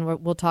minutes, and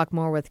we'll talk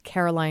more with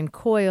Caroline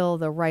Coyle,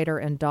 the writer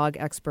and dog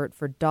expert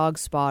for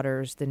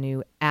DogSpotters, the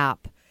new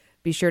app.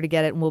 Be sure to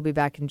get it, and we'll be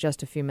back in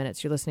just a few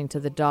minutes. You're listening to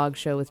The Dog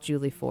Show with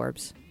Julie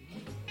Forbes.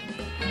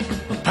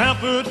 A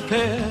pampered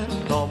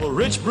pet of a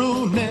rich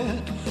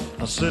brunette,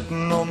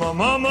 sitting on my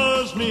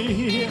mama's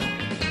knee.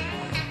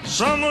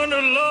 Someone to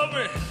love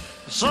me,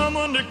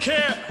 someone to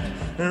care,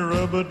 and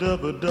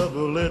rub-a-dub-a-dub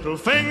little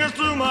fingers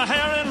through my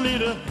hair and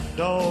lead a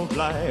dog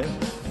life.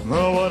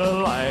 Oh, what a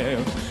life,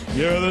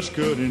 yeah, that's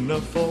good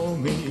enough for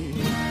me.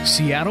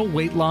 Seattle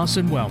Weight Loss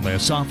and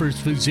Wellness offers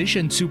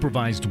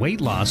physician-supervised weight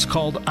loss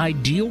called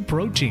Ideal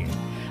Protein.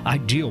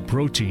 Ideal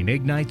Protein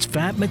ignites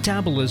fat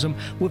metabolism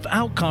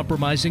without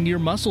compromising your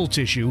muscle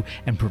tissue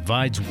and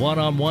provides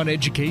one-on-one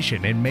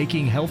education in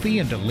making healthy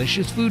and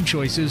delicious food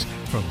choices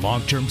for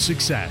long-term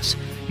success.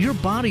 Your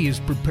body is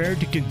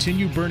prepared to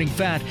continue burning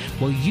fat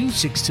while you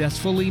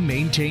successfully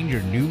maintain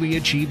your newly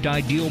achieved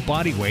ideal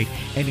body weight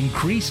and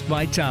increased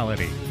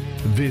vitality.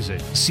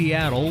 Visit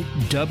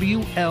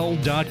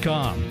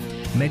SeattleWL.com.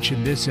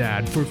 Mention this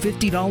ad for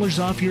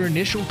 $50 off your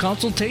initial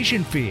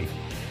consultation fee.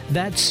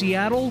 That's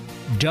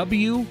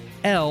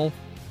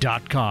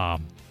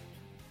SeattleWL.com.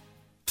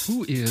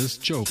 Who is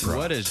Jopra?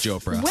 What is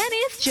Jopra? When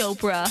is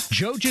Jopra?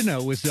 Joe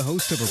Janot is the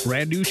host of a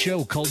brand new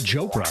show called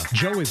Jopra.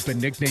 Joe has been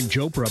nicknamed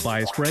Jopra by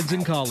his friends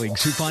and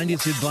colleagues who find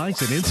his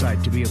advice and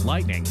insight to be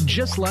enlightening,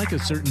 just like a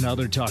certain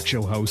other talk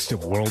show host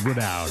of world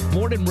renown.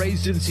 Born and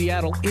raised in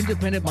Seattle,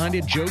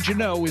 independent-minded Joe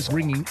Janot is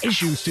bringing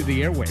issues to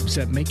the airwaves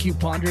that make you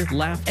ponder,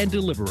 laugh, and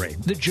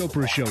deliberate. The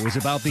Jopra Show is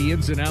about the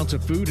ins and outs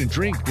of food and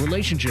drink,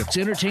 relationships,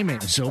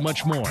 entertainment, and so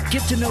much more.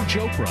 Get to know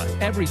Jopra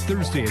every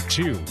Thursday at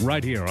 2,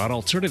 right here on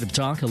Alternative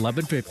Talk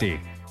 1150.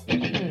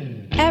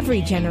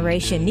 Every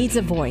generation needs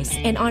a voice,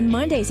 and on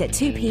Mondays at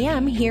 2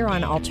 p.m. here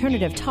on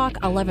Alternative Talk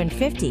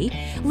 1150,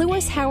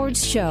 Lewis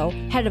Howard's show,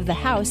 Head of the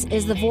House,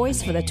 is the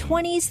voice for the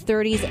 20s,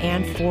 30s,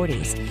 and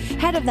 40s.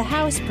 Head of the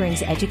House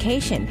brings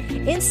education,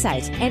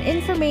 insight, and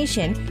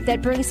information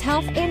that brings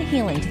health and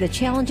healing to the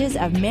challenges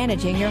of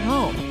managing your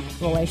home,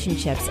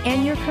 relationships,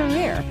 and your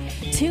career.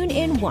 Tune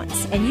in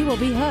once and you will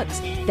be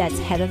hooked. That's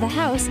Head of the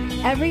House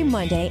every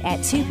Monday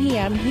at 2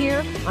 p.m.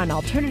 here on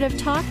Alternative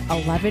Talk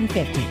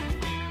 1150.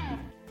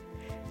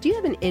 Do you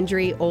have an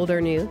injury, old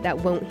or new,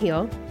 that won't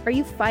heal? Are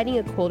you fighting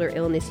a cold or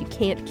illness you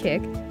can't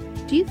kick?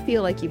 Do you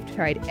feel like you've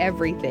tried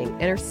everything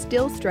and are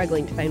still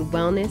struggling to find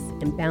wellness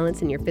and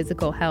balance in your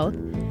physical health?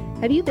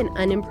 Have you been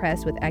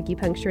unimpressed with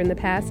acupuncture in the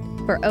past?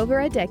 For over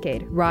a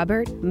decade,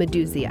 Robert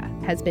Meduzia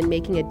has been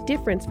making a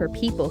difference for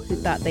people who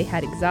thought they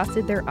had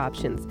exhausted their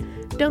options.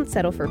 Don't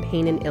settle for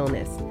pain and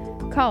illness.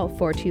 Call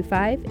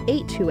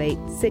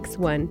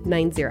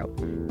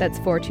 425-828-6190. That's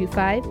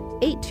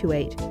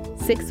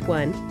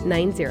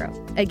 425-828-6190.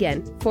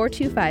 Again,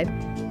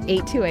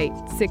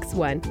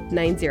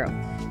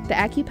 425-828-6190. The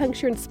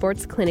Acupuncture and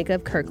Sports Clinic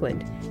of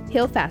Kirkland.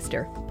 Heal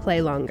faster,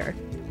 play longer.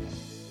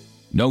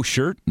 No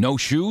shirt, no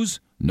shoes,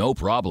 no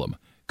problem.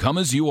 Come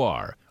as you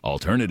are.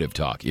 Alternative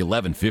Talk,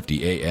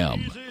 1150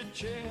 a.m.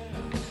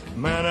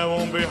 Man, I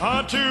won't be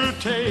hard to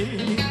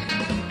take.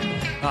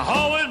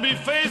 I'll always be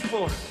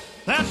faithful.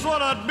 That's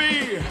what I'd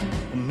be.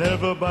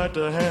 Never bite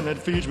the hand that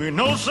feeds me.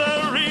 No,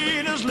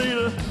 sirree, just lead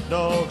a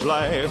dog's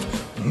life.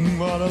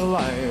 What a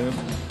life.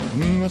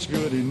 That's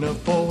good enough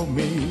for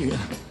me.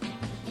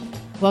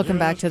 Welcome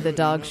back to the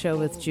Dog Show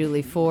with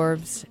Julie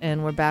Forbes,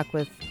 and we're back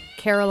with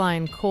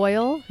Caroline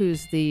Coyle,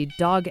 who's the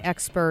dog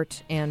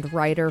expert and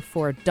writer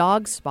for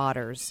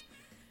DogSpotters,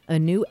 a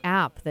new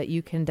app that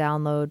you can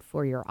download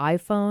for your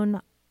iPhone,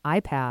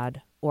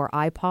 iPad, or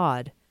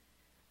iPod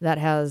that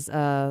has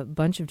a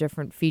bunch of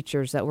different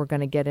features that we're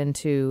going to get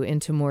into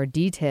more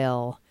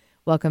detail.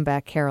 Welcome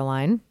back,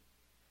 Caroline.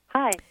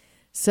 Hi.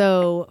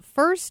 So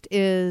first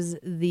is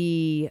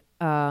the,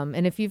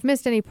 and if you've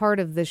missed any part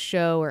of this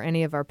show or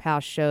any of our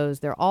past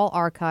shows, they're all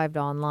archived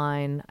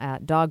online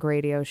at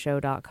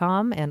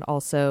dogradioshow.com and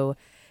also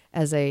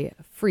as a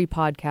free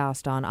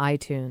podcast on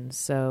iTunes.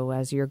 So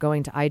as you're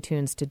going to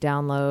iTunes to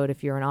download,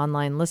 if you're an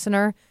online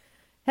listener,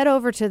 head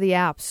over to the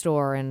App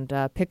Store and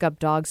pick up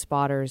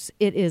DogSpotters.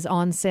 It is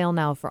on sale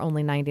now for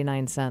only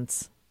 99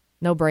 cents.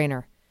 No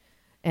brainer.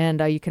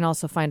 And you can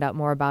also find out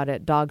more about it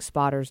at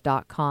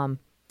dogspotters.com.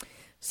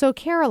 So,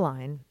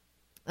 Caroline,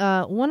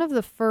 one of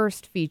the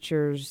first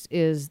features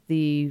is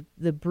the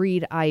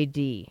breed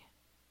ID.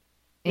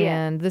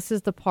 And this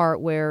is the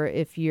part where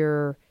if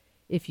you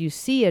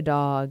see a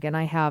dog, and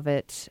I have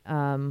it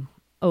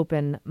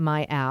open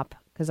my app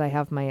because I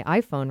have my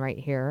iPhone right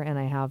here and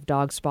I have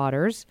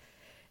DogSpotters,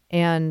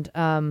 and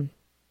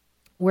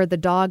where the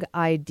dog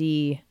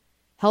ID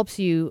helps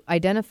you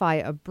identify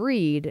a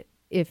breed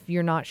if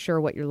you're not sure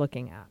what you're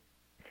looking at.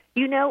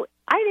 You know,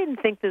 I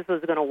didn't think this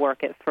was going to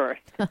work at first.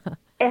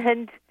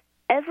 And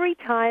every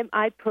time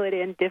I put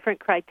in different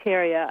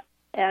criteria,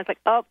 and I was like,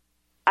 oh,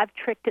 I've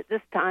tricked it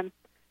this time,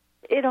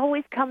 it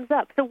always comes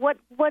up. So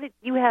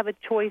you have a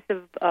choice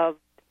of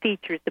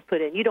features to put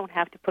in. You don't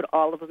have to put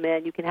all of them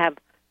in. You can have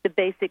the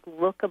basic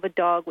look of a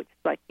dog, which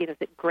is like, is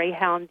it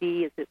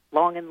greyhoundy? Is it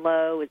long and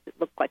low? Does it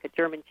look like a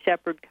German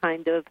Shepherd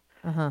kind of?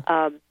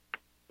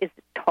 Is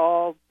it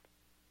tall,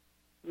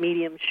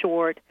 medium,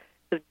 short?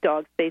 The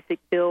dog's basic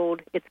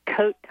build. Its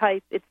coat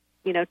type. Its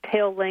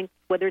tail length,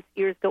 whether its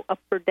ears go up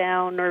or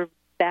down or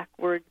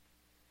backwards,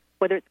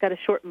 whether it's got a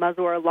short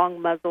muzzle or a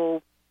long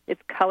muzzle, its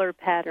color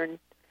pattern,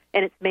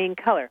 and its main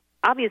color.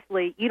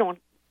 Obviously, you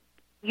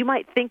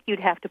might think you'd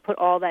have to put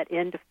all that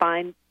in to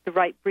find the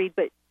right breed,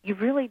 but you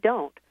really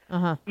don't.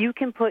 You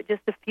can put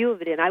just a few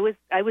of it in. I was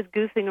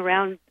goofing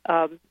around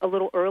a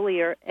little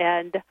earlier,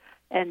 and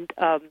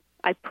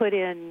I put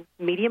in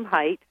medium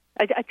height.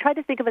 I tried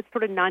to think of it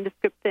sort of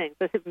nondescript things.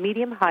 So I said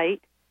medium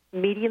height,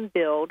 medium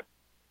build,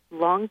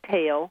 long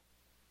tail,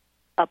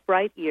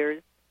 upright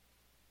ears,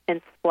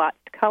 and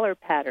splotched color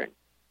pattern.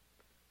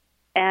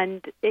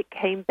 And it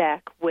came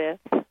back with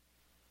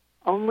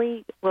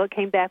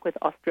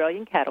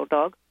Australian cattle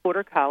dog,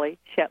 border collie,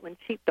 Shetland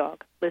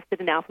sheepdog, listed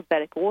in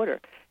alphabetic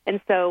order.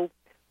 And so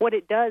what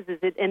it does is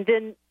and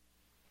then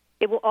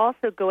it will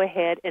also go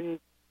ahead and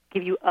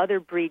give you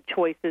other breed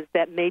choices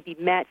that maybe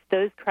match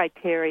those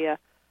criteria,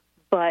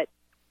 but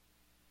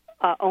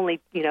only,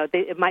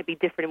 it might be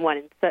different in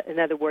one. In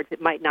other words, it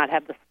might not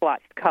have the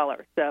splotched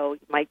color. So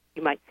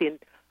you might see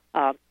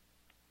an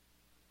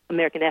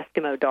American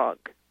Eskimo dog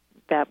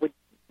that would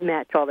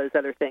match all those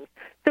other things.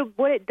 So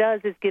what it does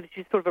is gives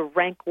you sort of a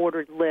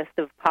rank-ordered list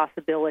of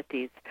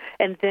possibilities,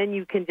 and then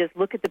you can just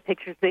look at the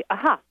pictures and say,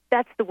 aha,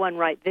 that's the one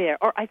right there,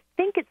 or I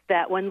think it's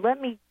that one. Let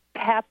me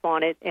tap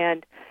on it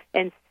and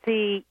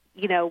see,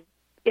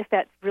 if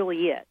that's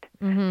really it.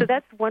 So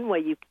that's one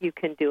way you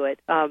can do it.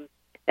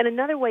 And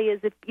another way is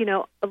if,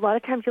 a lot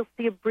of times you'll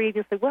see a breed and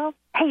you'll say, well,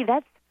 hey,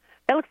 that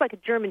looks like a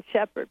German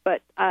Shepherd,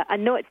 but I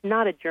know it's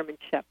not a German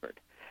Shepherd.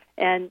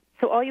 And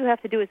so all you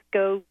have to do is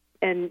go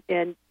and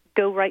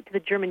go right to the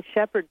German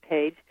Shepherd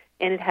page,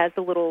 and it has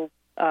a little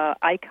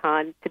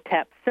icon to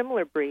tap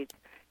similar breeds.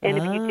 And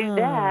if you do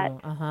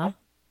that,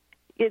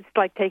 it's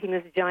like taking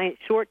this giant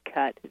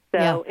shortcut.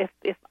 So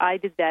if I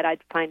did that,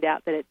 I'd find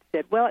out that it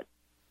said, well, it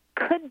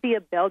could be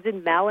a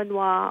Belgian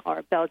Malinois or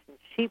a Belgian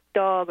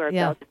Sheepdog or a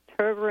Belgian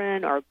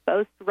Tervuren or a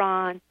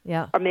Beauceron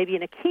or maybe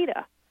an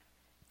Akita.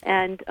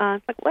 And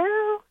it's like,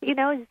 well, you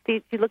know,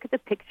 you look at the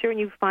picture and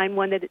you find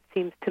one that it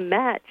seems to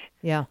match.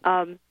 Yeah.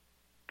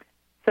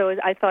 So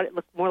I thought it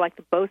looked more like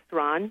the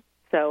Beauceron.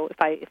 So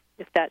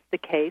if that's the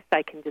case,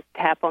 I can just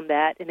tap on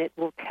that, and it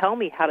will tell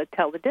me how to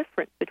tell the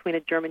difference between a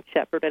German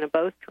Shepherd and a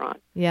Beauceron.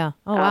 Yeah.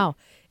 Oh, wow.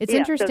 It's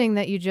interesting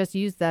that you just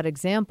used that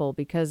example,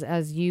 because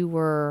as you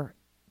were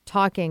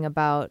talking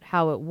about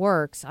how it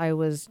works, I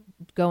was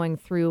going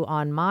through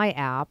on my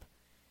app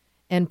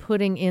and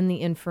putting in the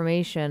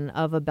information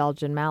of a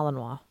Belgian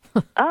Malinois.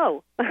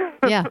 Oh.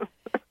 Yeah.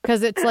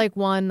 Because it's like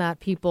one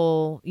that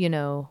people, you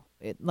know,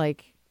 it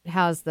like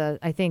has the,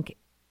 I think,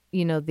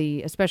 you know,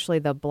 especially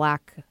the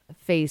black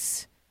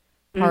face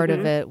part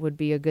of it would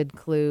be a good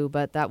clue,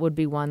 but that would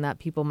be one that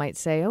people might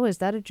say, oh, is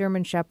that a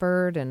German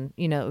Shepherd? And,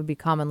 you know, it would be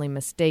commonly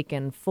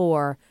mistaken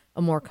for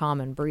a more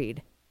common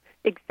breed.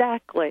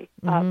 Exactly.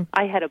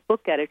 I had a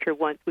book editor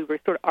once. We were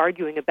sort of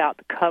arguing about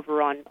the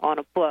cover on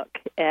a book,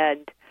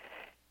 and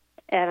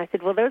I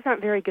said, well, those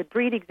aren't very good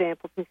breed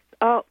examples. And he said,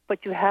 oh,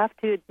 but you have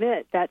to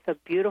admit that's a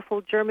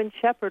beautiful German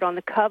Shepherd on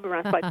the cover.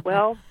 And I was like,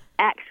 well,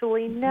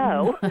 actually,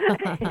 no.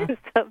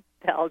 It's a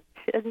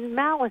Belgian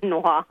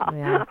Malinois.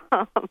 Yeah.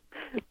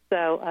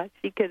 So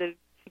she could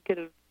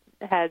have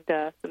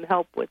had some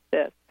help with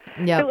this.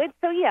 Yep.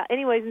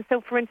 Anyways, and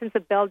so for instance, a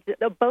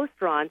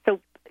Beauceron. So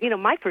you know,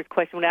 my first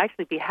question would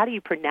actually be, how do you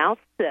pronounce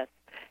this?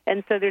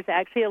 And so there's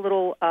actually a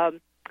little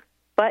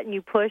button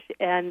you push,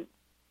 and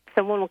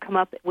someone will come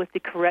up with the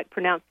correct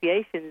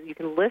pronunciation. You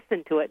can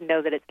listen to it and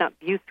know that it's not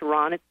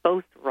Beauceron, it's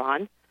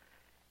Beauceron.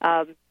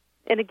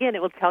 And again,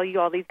 it will tell you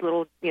all these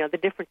little, you know, the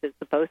differences.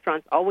 The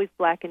Beauceron's always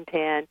black and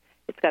tan.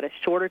 It's got a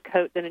shorter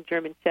coat than a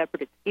German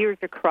Shepherd. Its ears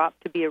are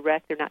cropped to be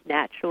erect. They're not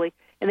naturally.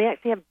 And they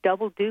actually have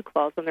double dew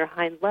claws on their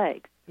hind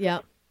legs. Yeah.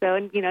 So,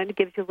 and, you know, and it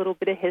gives you a little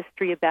bit of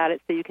history about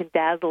it so you can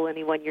dazzle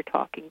anyone you're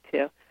talking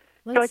to.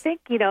 So I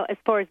think, you know, as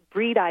far as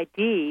breed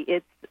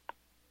ID,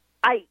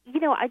 I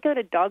go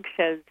to dog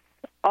shows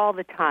all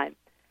the time.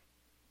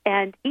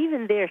 And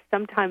even there,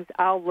 sometimes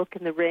I'll look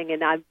in the ring,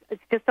 and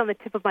it's just on the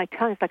tip of my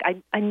tongue. It's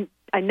like,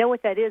 I know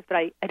what that is, but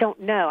I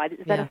don't know.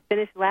 Is that a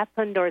Finnish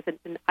Lapland or is it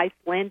an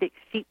Icelandic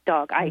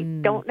sheepdog? I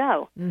don't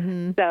know.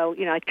 Mm-hmm. So,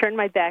 you know, I turn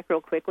my back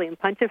real quickly and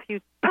punch a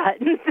few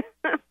buttons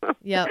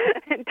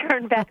and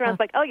turn back around. It's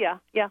like, oh, yeah,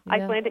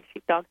 Icelandic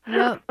sheepdog.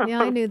 Yep. Yeah,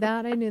 I knew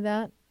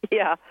that.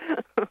 Yeah.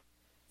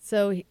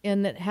 So,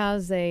 and it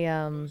has a,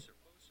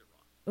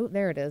 oh,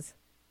 there it is.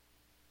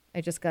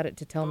 I just got it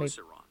to tell me.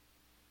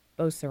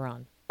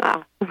 Beauceron.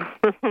 Ah.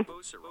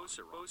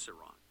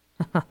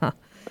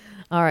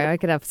 All right, I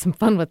could have some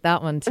fun with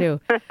that one, too.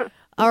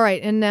 All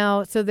right, and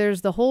now, so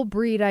there's the whole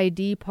breed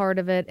ID part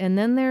of it, and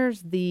then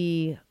there's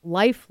the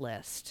life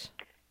list.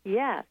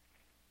 Yes.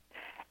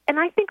 And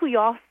I think we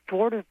all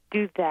sort of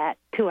do that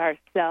to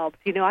ourselves.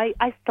 You know,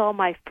 I saw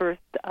my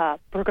first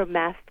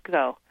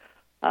Bergamasco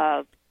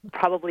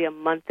probably a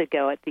month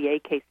ago at the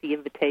AKC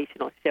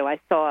Invitational Show. I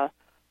saw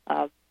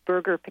a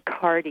Burger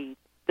Picardy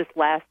this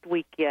last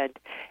weekend.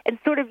 And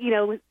sort of, you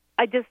know,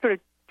 I just sort of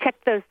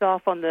checked those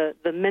off on the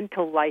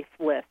mental life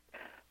list.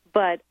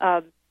 But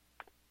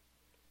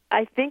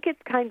I think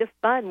it's kind of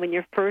fun when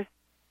you're first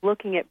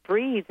looking at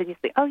breeds and you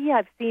say, oh, yeah,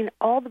 I've seen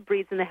all the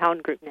breeds in the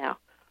hound group now.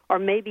 Or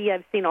maybe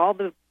I've seen all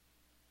the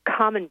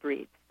common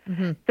breeds.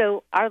 Mm-hmm.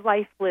 So our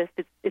life list,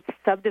 it's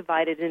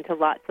subdivided into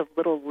lots of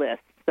little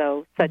lists.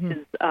 So such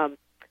as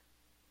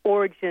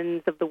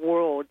origins of the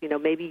world. You know,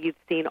 maybe you've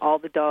seen all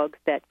the dogs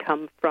that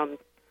come from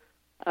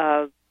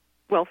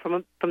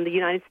from the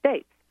United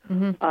States.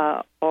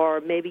 Mm-hmm. Or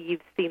maybe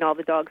you've seen all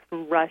the dogs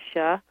from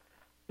Russia.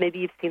 Maybe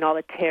you've seen all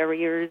the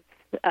terriers.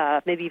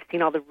 Maybe you've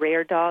seen all the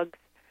rare dogs.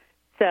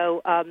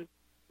 So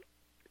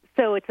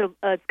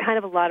it's kind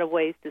of a lot of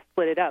ways to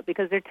split it up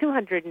because there are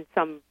 200 and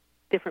some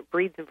different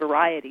breeds and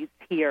varieties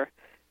here.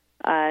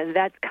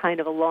 That's kind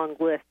of a long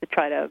list to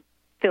try to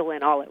fill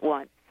in all at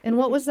once. And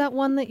what was that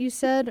one that you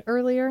said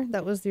earlier?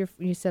 That was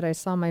you said I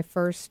saw my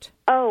first.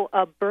 Oh,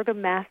 a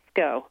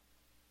Bergamasco.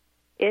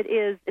 It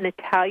is an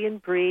Italian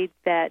breed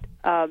that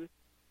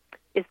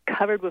is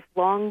covered with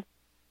long,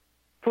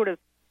 sort of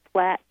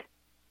flat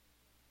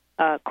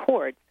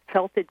cords,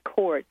 felted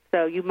cords.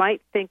 So you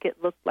might think it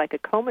looked like a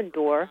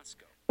Komondor,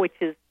 which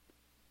is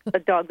a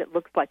dog that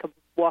looks like a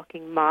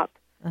walking mop.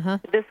 Uh-huh.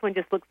 This one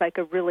just looks like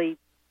a really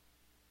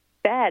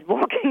bad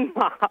walking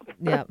mop.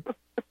 Yeah.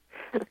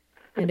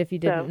 And if you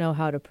didn't know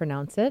how to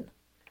pronounce it,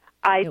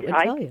 it would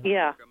tell you.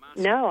 Yeah.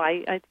 No,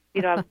 I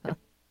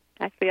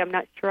actually, I'm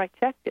not sure I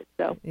checked it.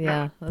 So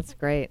yeah, that's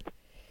great.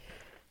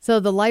 So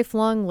the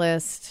lifelong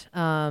list,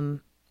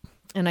 and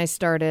I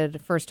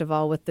started first of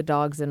all with the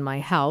dogs in my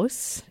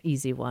house,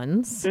 easy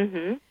ones,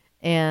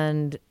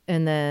 And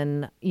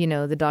then,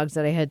 the dogs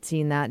that I had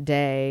seen that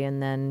day,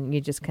 and then you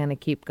just kind of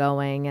keep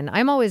going. And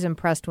I'm always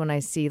impressed when I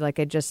see, like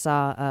I just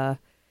saw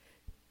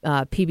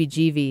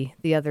PBGV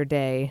the other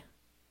day.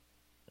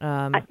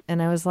 And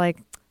I was like,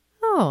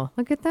 oh,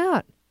 look at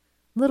that.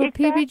 Little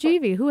Exactly.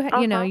 PBGV. Who,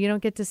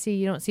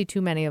 you don't see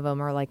too many of them.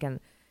 Or like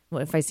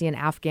if I see an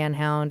Afghan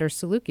hound or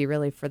Saluki,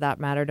 really, for that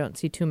matter, don't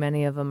see too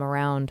many of them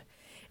around.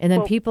 And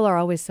then people are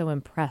always so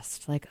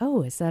impressed. Like,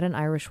 oh, is that an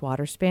Irish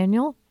Water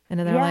Spaniel? And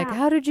then they're like,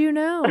 how did you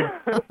know?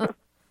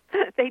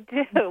 They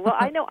do. Well,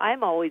 I know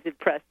I'm always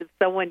impressed if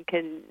someone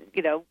can,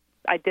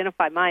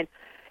 identify mine.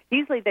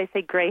 Usually they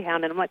say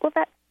greyhound, and I'm like, well,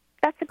 that's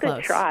a good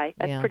Close. try.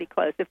 That's pretty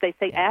close. If they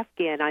say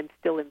Afghan, I'm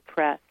still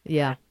impressed.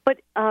 Yeah. But,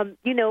 a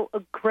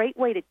great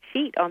way to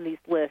cheat on these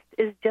lists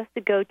is just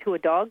to go to a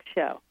dog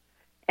show.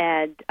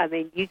 And,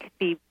 you could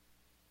be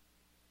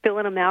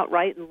filling them out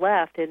right and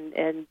left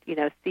and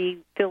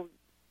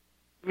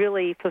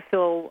really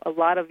fulfill a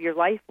lot of your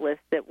life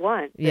list at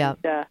once. Yeah.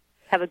 And,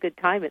 have a good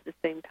time at the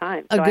same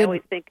time. So I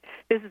always think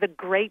this is a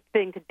great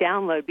thing to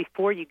download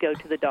before you go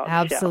to the dog show.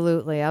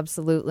 Absolutely.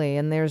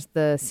 And there's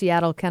the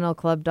Seattle Kennel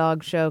Club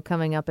Dog Show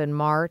coming up in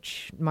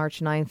March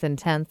 9th and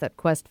 10th at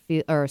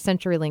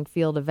CenturyLink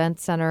Field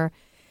Event Center.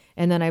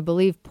 And then I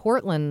believe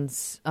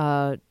Portland's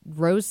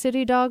Rose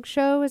City Dog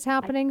Show is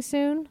happening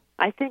soon.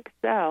 I think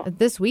so.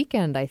 This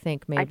weekend, I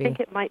think, maybe. I think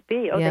it might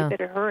be. Oh, Yeah. They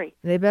better hurry.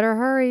 They better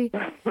hurry.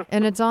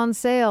 And it's on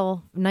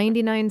sale,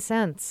 99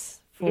 cents.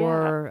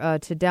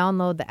 To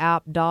download the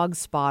app.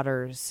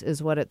 DogSpotters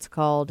is what it's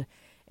called,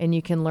 and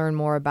you can learn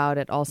more about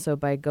it also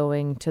by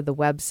going to the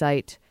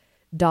website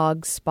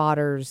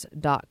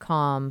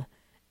DogSpotters.com.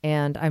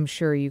 And I'm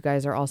sure you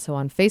guys are also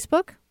on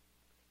Facebook.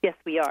 Yes,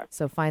 we are.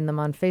 So find them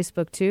on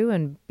Facebook too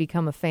and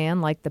become a fan,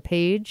 like the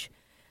page.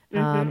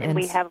 And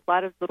we have a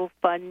lot of little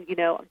fun,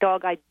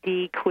 dog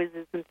ID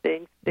quizzes and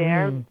things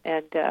there,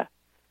 and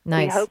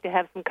nice. We hope to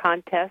have some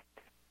contests.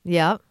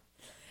 Yeah.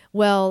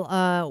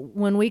 Well,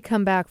 when we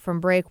come back from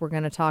break, we're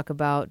going to talk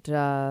about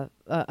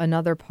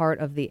another part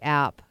of the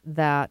app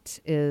that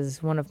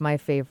is one of my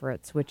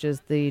favorites, which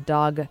is the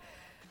dog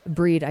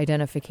breed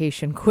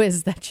identification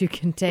quiz that you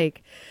can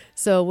take.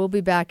 So we'll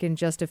be back in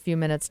just a few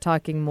minutes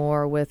talking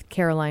more with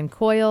Caroline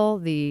Coyle,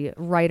 the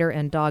writer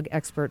and dog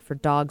expert for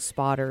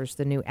DogSpotters,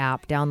 the new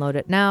app. Download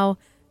it now,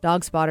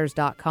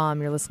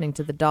 dogspotters.com. You're listening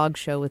to The Dog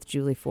Show with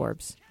Julie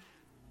Forbes.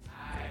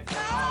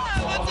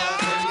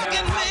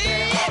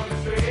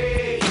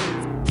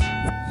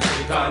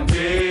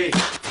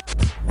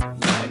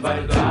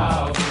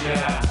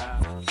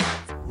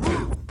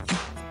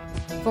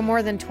 For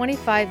more than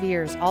 25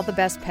 years, All the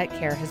Best Pet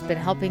Care has been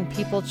helping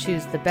people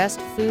choose the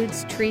best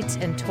foods, treats,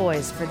 and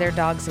toys for their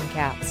dogs and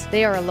cats.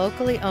 They are a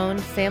locally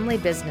owned family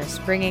business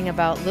bringing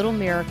about little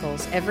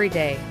miracles every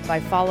day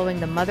by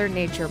following the Mother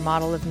Nature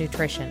model of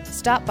nutrition.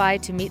 Stop by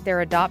to meet their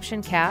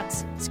adoption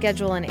cats,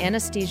 schedule an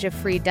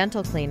anesthesia-free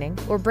dental cleaning,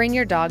 or bring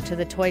your dog to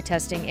the toy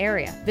testing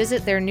area.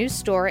 Visit their new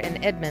store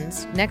in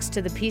Edmonds next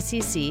to the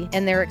PCC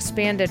and their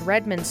expanded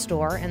Redmond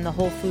store in the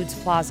Whole Foods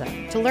Plaza.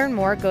 To learn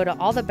more, go to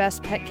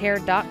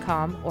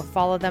allthebestpetcare.com or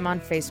follow them on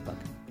Facebook.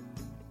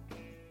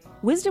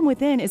 Wisdom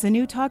Within is a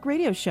new talk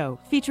radio show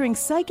featuring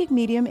psychic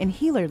medium and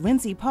healer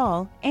Lindsay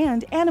Paul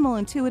and animal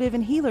intuitive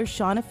and healer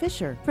Shauna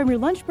Fisher. From your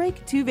lunch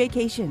break to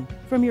vacation,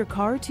 from your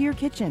car to your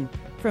kitchen,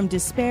 from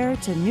despair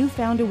to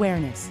newfound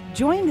awareness.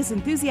 Join this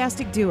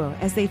enthusiastic duo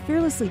as they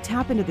fearlessly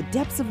tap into the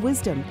depths of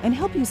wisdom and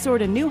help you soar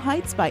to new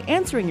heights by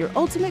answering your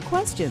ultimate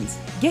questions.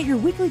 Get your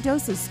weekly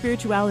dose of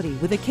spirituality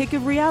with a kick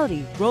of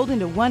reality rolled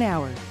into 1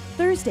 hour.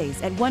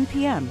 Thursdays at 1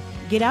 p.m.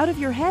 Get out of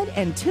your head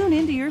and tune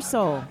into your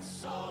soul.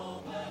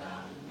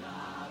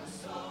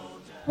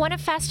 Want a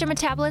faster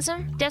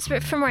metabolism?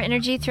 Desperate for more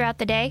energy throughout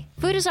the day?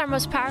 Food is our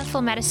most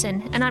powerful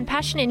medicine, and on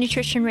Passionate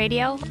Nutrition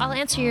Radio, I'll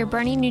answer your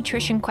burning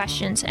nutrition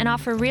questions and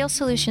offer real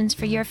solutions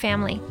for your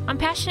family. On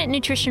Passionate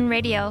Nutrition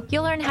Radio,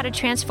 you'll learn how to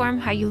transform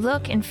how you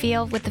look and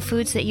feel with the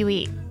foods that you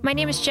eat. My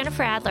name is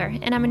Jennifer Adler,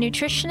 and I'm a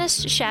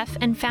nutritionist, chef,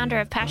 and founder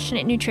of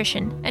Passionate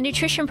Nutrition, a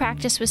nutrition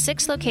practice with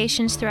 6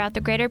 locations throughout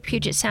the greater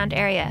Puget Sound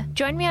area.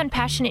 Join me on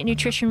Passionate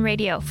Nutrition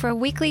Radio for a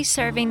weekly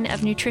serving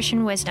of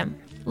nutrition wisdom.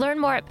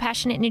 Learn more at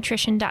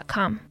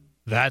passionatenutrition.com.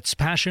 That's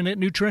Passionate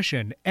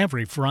Nutrition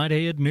every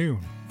Friday at noon.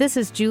 This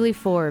is Julie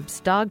Forbes,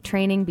 dog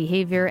training,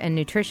 behavior, and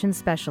nutrition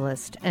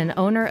specialist and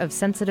owner of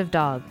Sensitive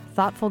Dog,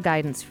 thoughtful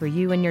guidance for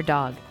you and your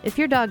dog. If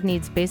your dog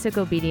needs basic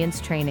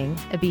obedience training,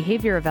 a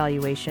behavior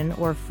evaluation,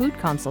 or food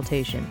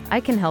consultation,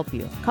 I can help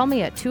you. Call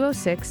me at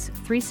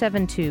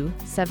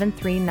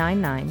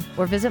 206-372-7399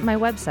 or visit my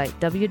website,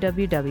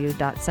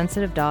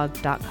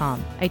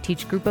 www.sensitivedog.com. I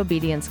teach group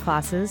obedience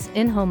classes,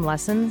 in-home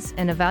lessons,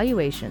 and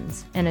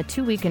evaluations, and a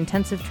 2-week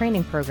intensive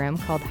training program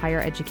called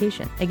Higher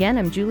Education. Again,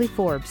 I'm Julie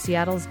Forbes,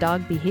 Seattle's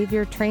dog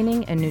behavior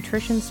training and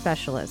nutrition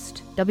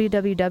specialist.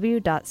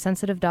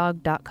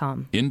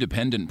 www.sensitivedog.com.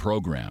 Independent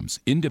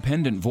programs,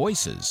 independent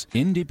voices,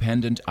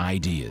 independent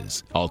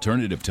ideas.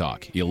 Alternative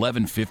Talk,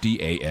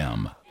 1150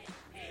 AM.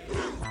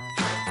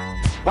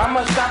 Why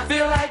must I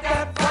feel like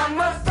that? Why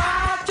must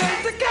I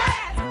chase the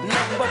cat?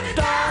 Nothing but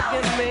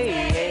dog in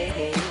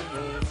me.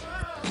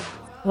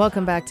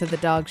 Welcome back to the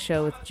Dog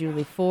Show with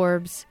Julie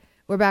Forbes.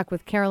 We're back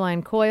with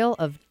Caroline Coyle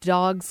of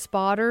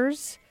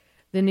DogSpotters,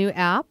 the new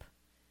app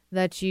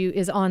that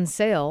is on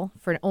sale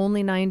for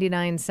only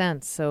 99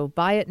 cents. So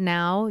buy it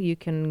now. You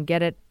can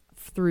get it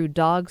through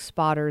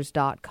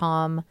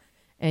DogSpotters.com,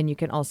 and you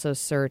can also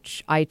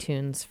search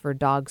iTunes for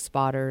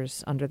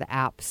DogSpotters under the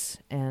apps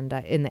and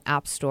in the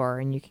App Store,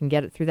 and you can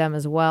get it through them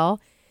as well.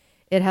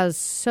 It has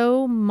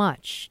so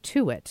much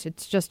to it.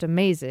 It's just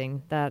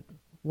amazing that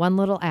one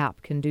little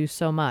app can do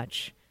so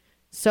much.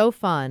 So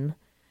fun.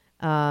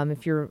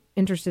 If you're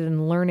interested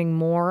in learning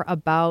more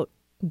about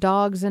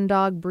dogs and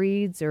dog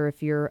breeds, or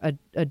if you're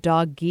a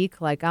dog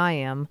geek like I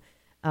am,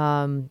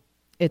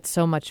 it's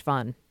so much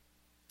fun.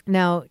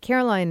 Now,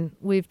 Caroline,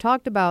 we've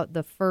talked about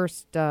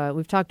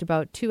we've talked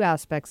about two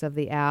aspects of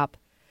the app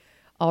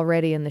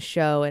already in the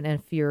show. And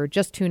if you're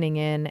just tuning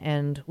in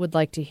and would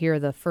like to hear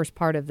the first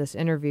part of this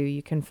interview,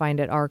 you can find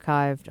it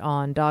archived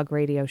on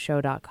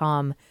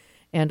dogradioshow.com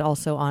and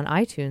also on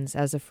iTunes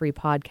as a free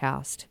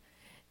podcast.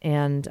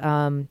 And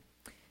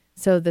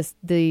so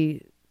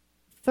the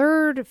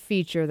third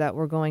feature that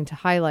we're going to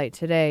highlight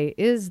today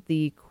is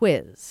the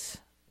quiz,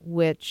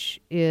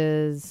 which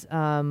is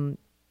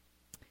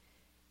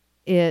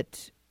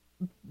it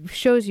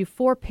shows you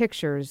 4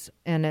 pictures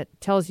and it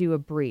tells you a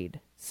breed.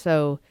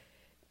 So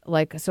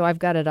I've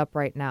got it up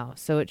right now.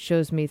 So it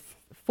shows me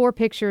 4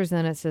 pictures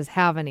and it says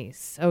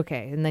Havanese.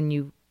 Okay, and then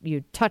you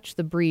touch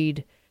the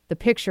breed, the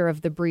picture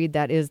of the breed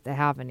that is the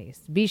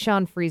Havanese.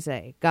 Bichon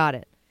Frise, got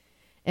it.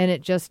 And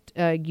it just,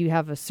 you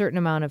have a certain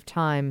amount of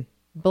time.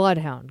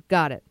 Bloodhound,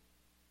 got it.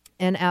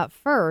 And at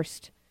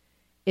first,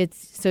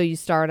 so you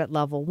start at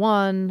level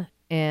 1,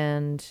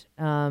 and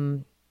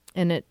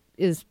it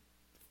is,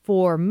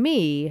 for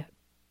me,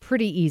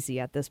 pretty easy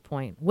at this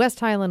point. West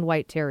Highland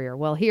White Terrier.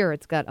 Well, here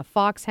it's got a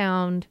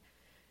Foxhound,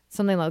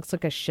 something that looks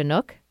like a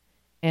Chinook,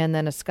 and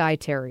then a Skye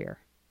Terrier.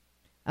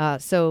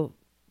 So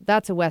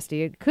that's a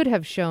Westie. It could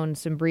have shown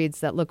some breeds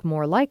that look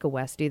more like a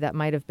Westie that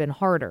might have been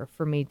harder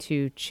for me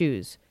to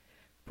choose.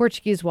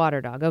 Portuguese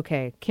Water Dog,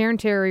 okay. Cairn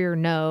Terrier,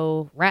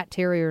 no. Rat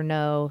Terrier,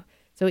 no.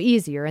 So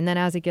easier. And then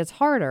as it gets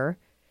harder,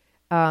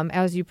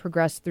 as you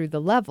progress through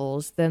the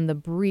levels, then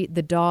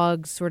the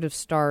dogs sort of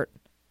start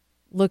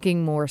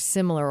looking more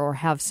similar or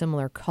have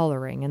similar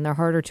coloring, and they're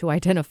harder to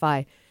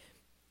identify.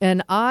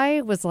 And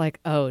I was like,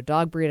 oh,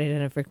 dog breed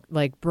identification,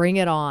 like, bring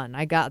it on.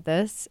 I got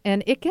this.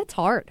 And it gets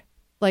hard.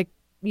 Like,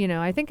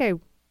 I think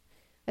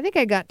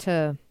I got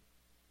to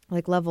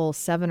like level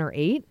 7 or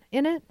 8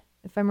 in it,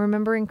 if I'm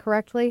remembering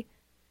correctly.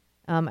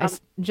 I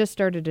just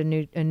started a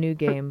new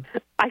game.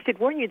 I should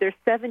warn you, there's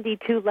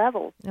 72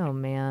 levels. Oh,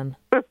 man.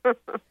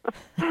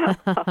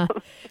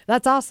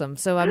 That's awesome.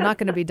 So I'm not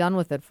going to be done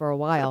with it for a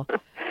while.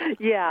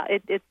 Yeah,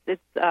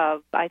 it's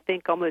I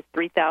think almost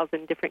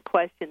 3,000 different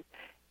questions.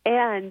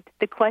 And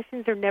the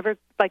questions are never,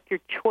 like, your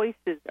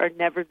choices are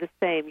never the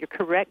same. Your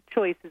correct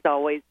choice is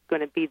always going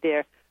to be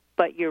there,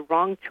 but your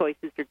wrong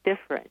choices are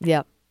different.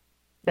 Yep.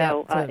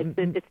 So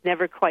it's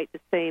never quite the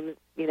same,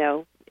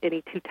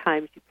 any 2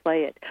 times you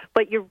play it.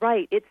 But you're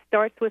right. It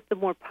starts with the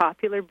more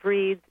popular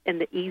breeds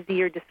and the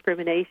easier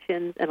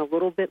discriminations and a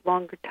little bit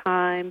longer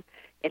time.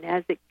 And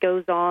as it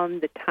goes on,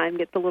 the time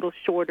gets a little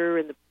shorter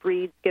and the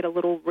breeds get a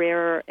little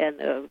rarer and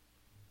the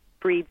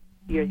breeds,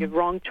 your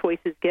wrong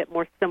choices get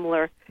more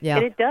similar. Yeah.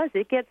 And it does.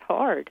 It gets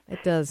hard.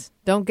 It does.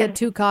 Don't get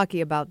too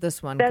cocky about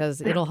this one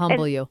because it'll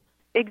humble you.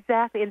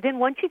 Exactly. And then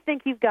once you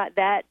think you've got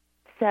that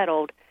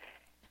settled,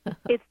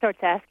 it starts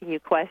asking you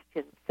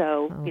questions.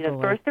 So,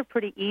 first they're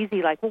pretty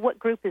easy, like, well, what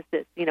group is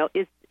this?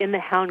 Is in the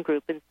hound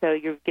group. And so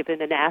you're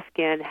given an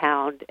Afghan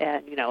hound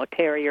and, a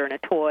terrier and a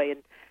toy.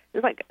 And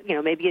it's like,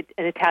 maybe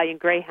an Italian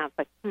greyhound.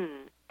 It's like,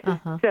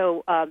 Uh-huh.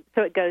 So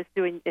it goes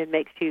through and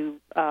makes you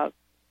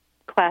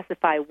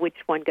classify which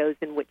one goes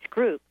in which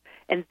group.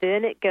 And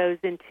then it goes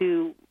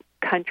into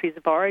countries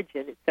of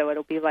origin. So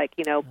it'll be like,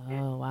 oh,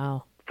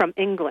 wow, from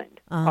England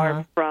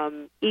or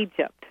from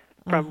Egypt,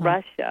 from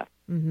Russia,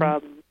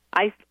 from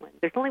Iceland.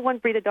 There's only one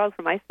breed of dog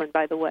from Iceland,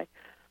 by the way,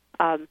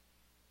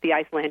 the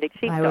Icelandic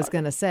sheepdog. I was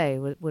going to say,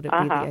 would it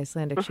be the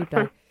Icelandic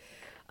sheepdog?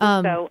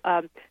 So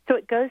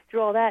it goes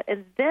through all that,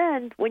 and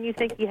then when you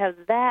think you have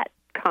that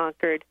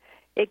conquered,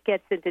 it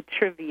gets into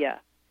trivia.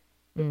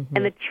 Mm-hmm.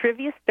 And the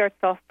trivia starts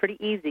off pretty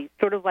easy,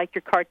 sort of like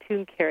your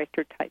cartoon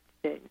character type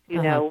things,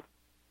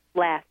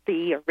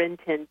 Lassie or Rin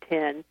Tin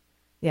Tin.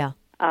 Yeah.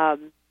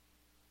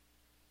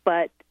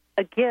 But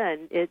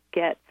again, it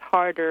gets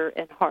harder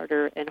and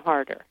harder and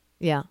harder.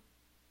 Yeah.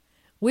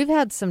 We've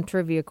had some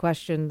trivia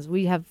questions.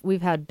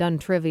 We've had done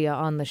trivia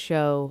on the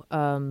show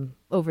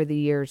over the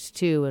years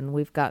too, and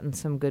we've gotten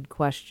some good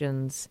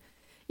questions.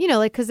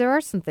 Because there are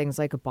some things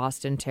like a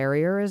Boston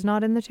Terrier is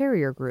not in the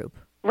terrier group.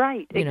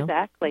 Right,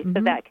 exactly. Mm-hmm.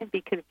 So that can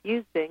be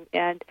confusing,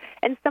 and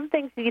some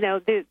things,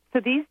 so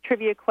these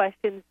trivia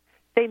questions,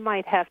 they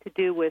might have to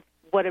do with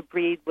what a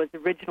breed was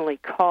originally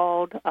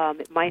called.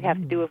 It might have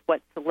to do with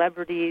what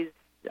celebrities.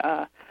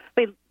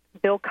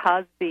 Bill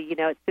Cosby,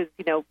 it says,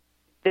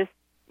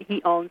 he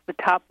owns the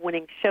top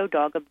winning show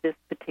dog of this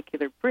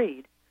particular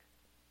breed.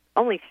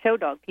 only show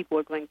dog people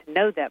are going to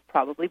know that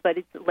probably, but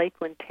it's a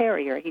Lakeland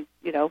Terrier. He's,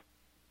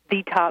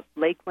 the top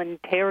Lakeland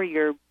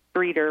Terrier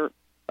breeder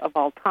of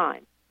all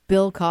time.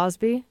 Bill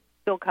Cosby?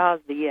 Bill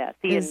Cosby, yes.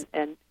 He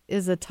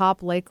is a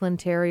top Lakeland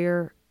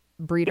Terrier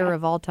breeder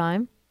of all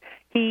time?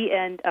 He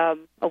and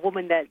a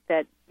woman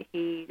that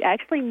he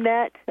actually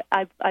met.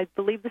 I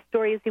believe the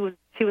story is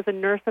she was a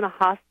nurse in a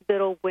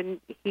hospital when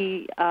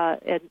he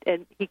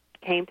and he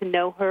came to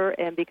know her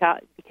and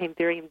became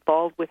very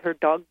involved with her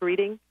dog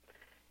breeding,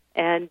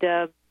 and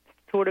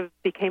sort of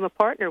became a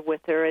partner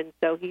with her. And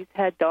so he's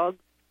had dogs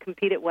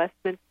compete at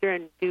Westminster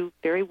and do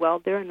very well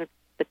there, and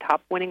the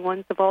top winning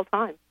ones of all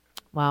time.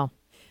 Wow.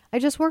 I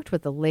just worked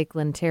with a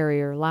Lakeland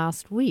Terrier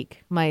last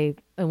week. When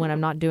I'm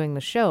not doing the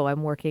show,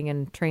 I'm working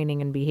in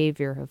training and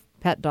behavior of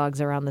pet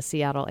dogs around the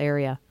Seattle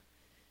area.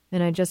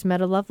 And I just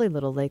met a lovely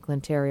little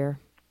Lakeland Terrier.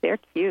 They're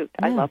cute.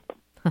 Yeah. I love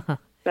them.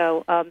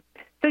 So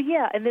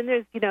yeah, and then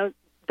there's,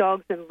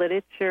 dogs in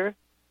literature.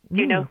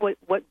 Do you know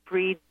what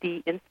breed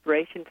the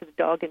inspiration for the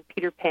dog in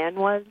Peter Pan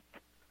was?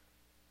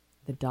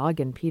 The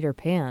dog in Peter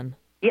Pan?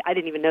 Yeah, I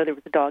didn't even know there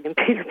was a dog in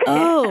Peter Pan.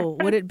 Oh,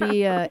 would it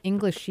be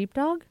English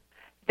sheepdog?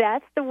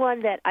 That's the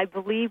one that I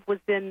believe was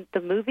in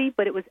the movie,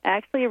 but it was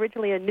actually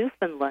originally a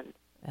Newfoundland.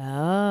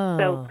 Oh.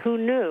 So who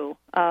knew?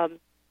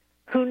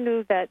 Who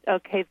knew that,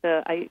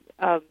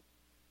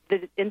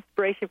 the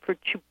inspiration for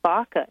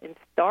Chewbacca in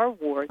Star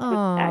Wars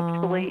was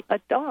actually a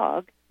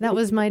dog. That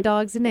was my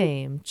dog's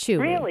name, Chewie.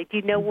 Really? Do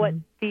you know what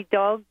the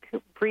dog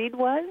breed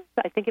was?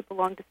 I think it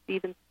belonged to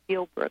Steven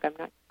Spielberg. I'm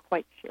not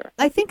quite sure.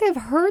 I think I've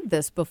heard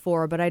this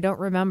before, but I don't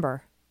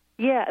remember.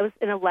 Yeah, it was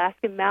an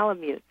Alaskan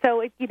Malamute.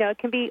 So, it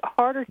can be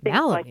harder things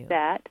like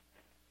that.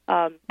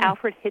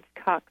 Alfred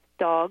Hitchcock's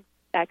dog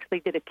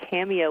actually did a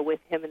cameo with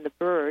him in The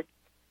Bird,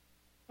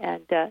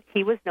 and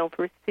he was known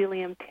for his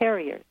Sealyham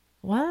Terriers.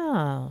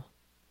 Wow.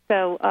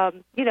 So,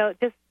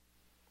 just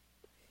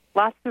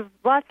lots of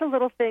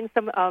little things.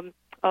 What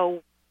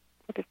are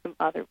some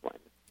other ones?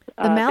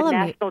 The Malamute. The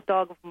National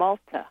Dog of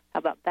Malta. How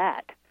about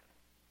that?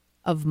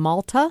 Of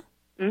Malta?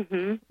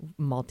 Mm-hmm.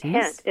 Maltese?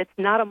 Hint, it's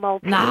not a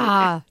Maltese.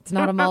 Nah, it's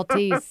not a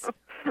Maltese.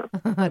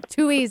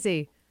 Too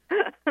easy.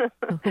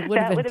 That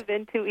would have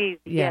been too easy.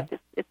 Yeah. Yes,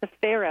 it's a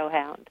Pharaoh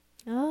hound.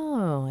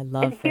 Oh, I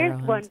love and Pharaoh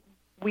here's one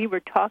we were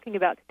talking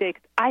about today,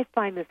 because I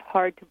find this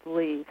hard to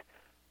believe.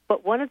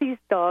 But one of these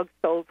dogs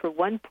sold for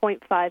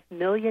 $1.5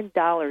 million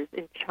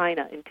in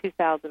China in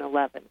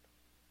 2011.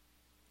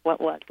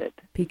 What was it?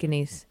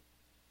 Pekingese.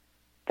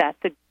 That's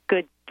a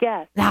good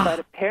guess, but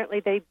apparently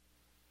they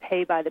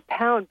pay by the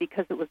pound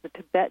because it was a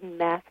Tibetan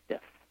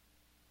Mastiff.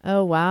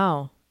 Oh,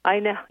 wow. I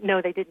know.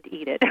 No, they didn't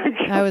eat it.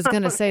 I was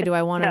going to say, do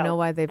I want to know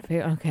why they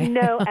pay? Okay.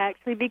 No,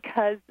 actually,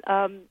 because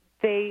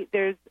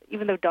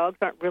even though dogs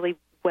aren't really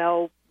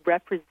well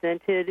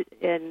represented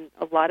in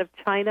a lot of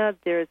China,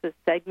 there's a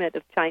segment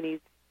of Chinese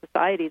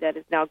society that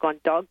has now gone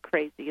dog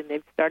crazy, and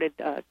they've started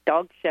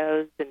dog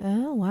shows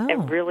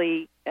and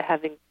really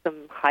having some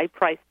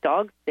high-priced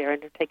dogs there,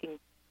 and they're taking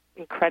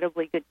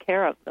incredibly good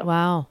care of them.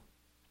 Wow.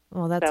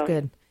 Well, that's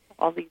good.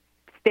 All these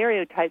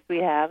stereotypes we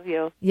have,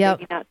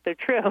 maybe not so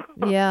true.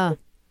 Yeah.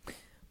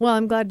 Well,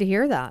 I'm glad to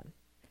hear that.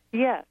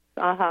 Yes.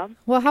 Uh-huh.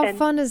 Well, how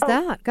fun is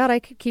that? God, I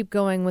could keep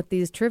going with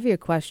these trivia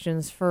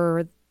questions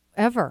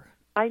forever.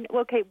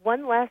 Okay,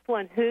 one last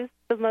one. Who's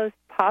the most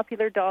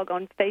popular dog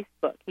on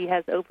Facebook? He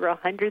has over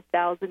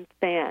 100,000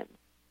 fans.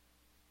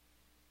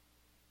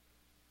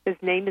 His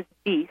name is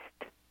Beast.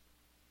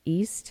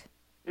 East?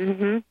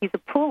 Mm-hmm. He's a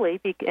Puli,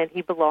 and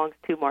he belongs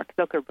to Mark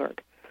Zuckerberg.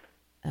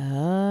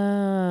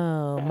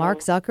 Oh, Mark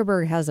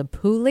Zuckerberg has a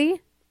Puli?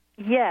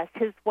 Yes,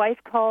 his wife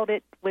called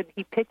it, when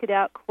he picked it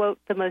out, quote,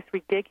 the most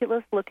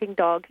ridiculous-looking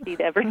dog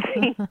she'd ever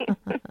seen.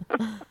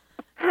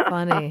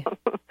 Funny.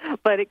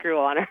 But it grew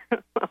on her.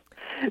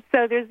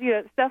 So there's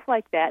stuff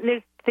like that. And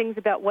there's things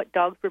about what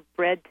dogs were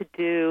bred to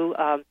do,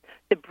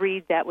 the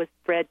breed that was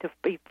bred to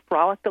be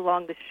frolicked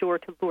along the shore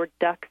to lure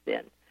ducks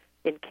in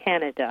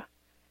Canada.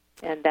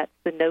 And that's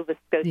the Nova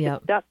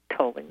Scotia duck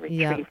tolling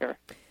retriever.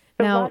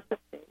 So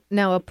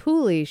now, a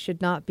Puli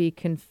should not be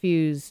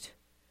confused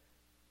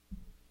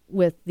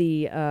with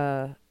the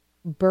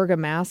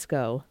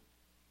Bergamasco.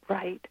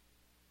 Right.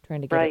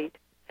 Trying to get it.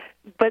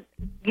 But,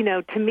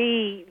 to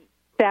me,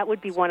 that would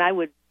be one I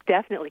would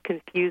definitely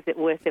confuse it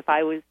with if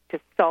I was to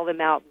saw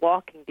them out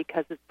walking,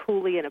 because it's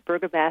Puli and a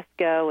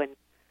Bergamasco and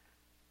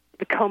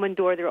the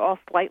Komondor, they're all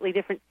slightly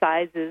different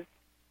sizes.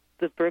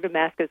 The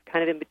Bergamasco is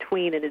kind of in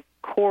between, and his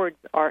cords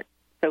aren't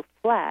so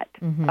flat,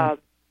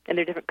 and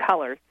they're different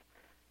colors.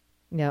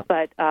 Yeah.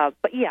 But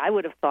yeah, I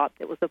would have thought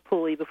it was a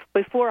Puli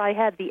before I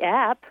had the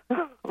app.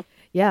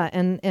 Yeah,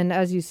 and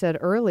as you said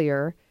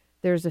earlier,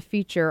 there's a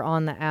feature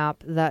on the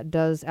app that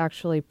does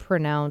actually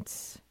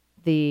pronounce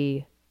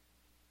the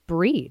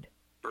breed.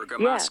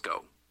 Bergamasco. Yeah.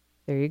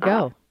 There you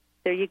go.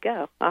 There you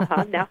go.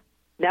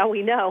 Now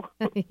we know.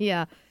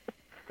 Yeah.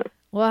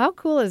 Well, how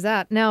cool is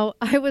that? Now,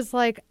 I was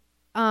like,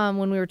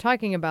 when we were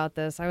talking about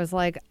this, I was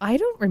like, I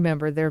don't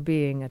remember there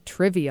being a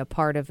trivia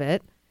part of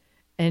it.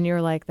 And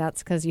you're like,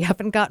 that's because you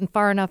haven't gotten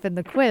far enough in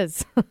the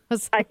quiz.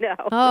 I know.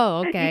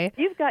 Oh, okay.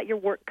 You've got your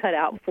work cut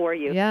out for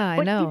you. Yeah, I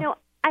but, know.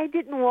 I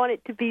didn't want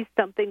it to be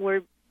something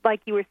where,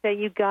 like you were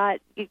saying, you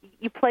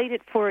played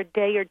it for a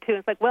day or two.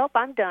 It's like, well,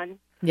 I'm done.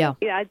 Yeah.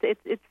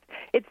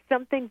 It's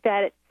something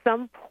that at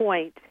some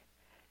point,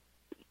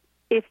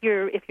 if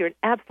you're an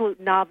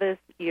absolute novice,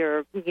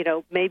 you're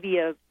maybe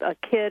a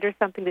kid or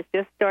something that's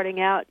just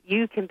starting out,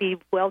 you can be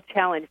well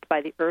challenged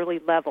by the early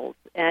levels.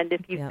 And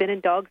if you've been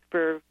in dogs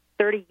for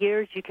 30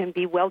 years, you can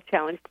be well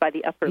challenged by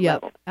the upper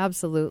level.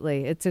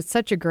 Absolutely. It's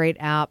such a great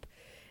app.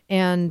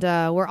 And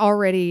we're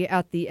already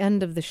at the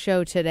end of the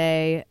show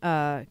today.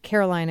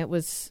 Caroline, it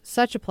was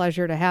such a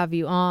pleasure to have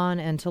you on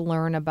and to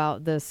learn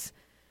about this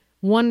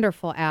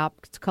wonderful app.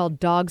 It's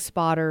called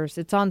DogSpotters.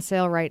 It's on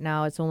sale right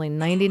now. It's only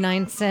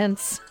 99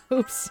 cents.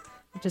 Oops,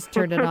 I just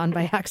turned it on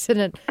by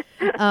accident.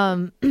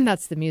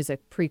 That's the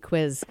music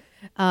pre-quiz.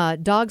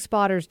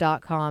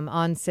 DogSpotters.com,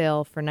 on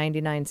sale for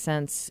 99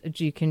 cents.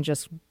 You can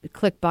just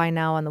click buy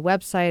now on the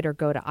website or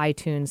go to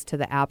iTunes to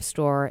the App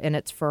Store. And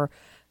it's for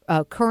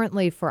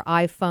currently for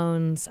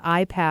iPhones,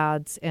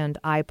 iPads, and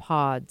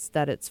iPods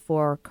that it's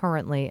for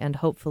currently, and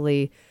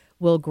hopefully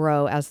will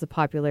grow as the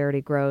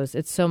popularity grows.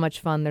 It's so much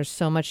fun. There's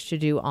so much to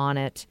do on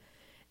it.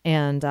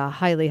 And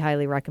highly,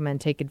 highly recommend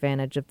take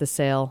advantage of the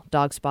sale,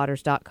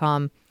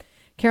 dogspotters.com.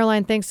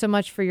 Caroline, thanks so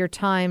much for your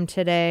time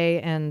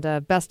today, and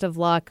best of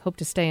luck. Hope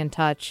to stay in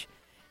touch.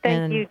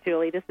 Thank you,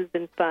 Julie. This has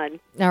been fun.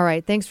 All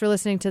right. Thanks for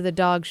listening to The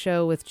Dog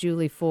Show with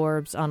Julie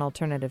Forbes on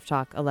Alternative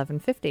Talk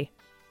 1150.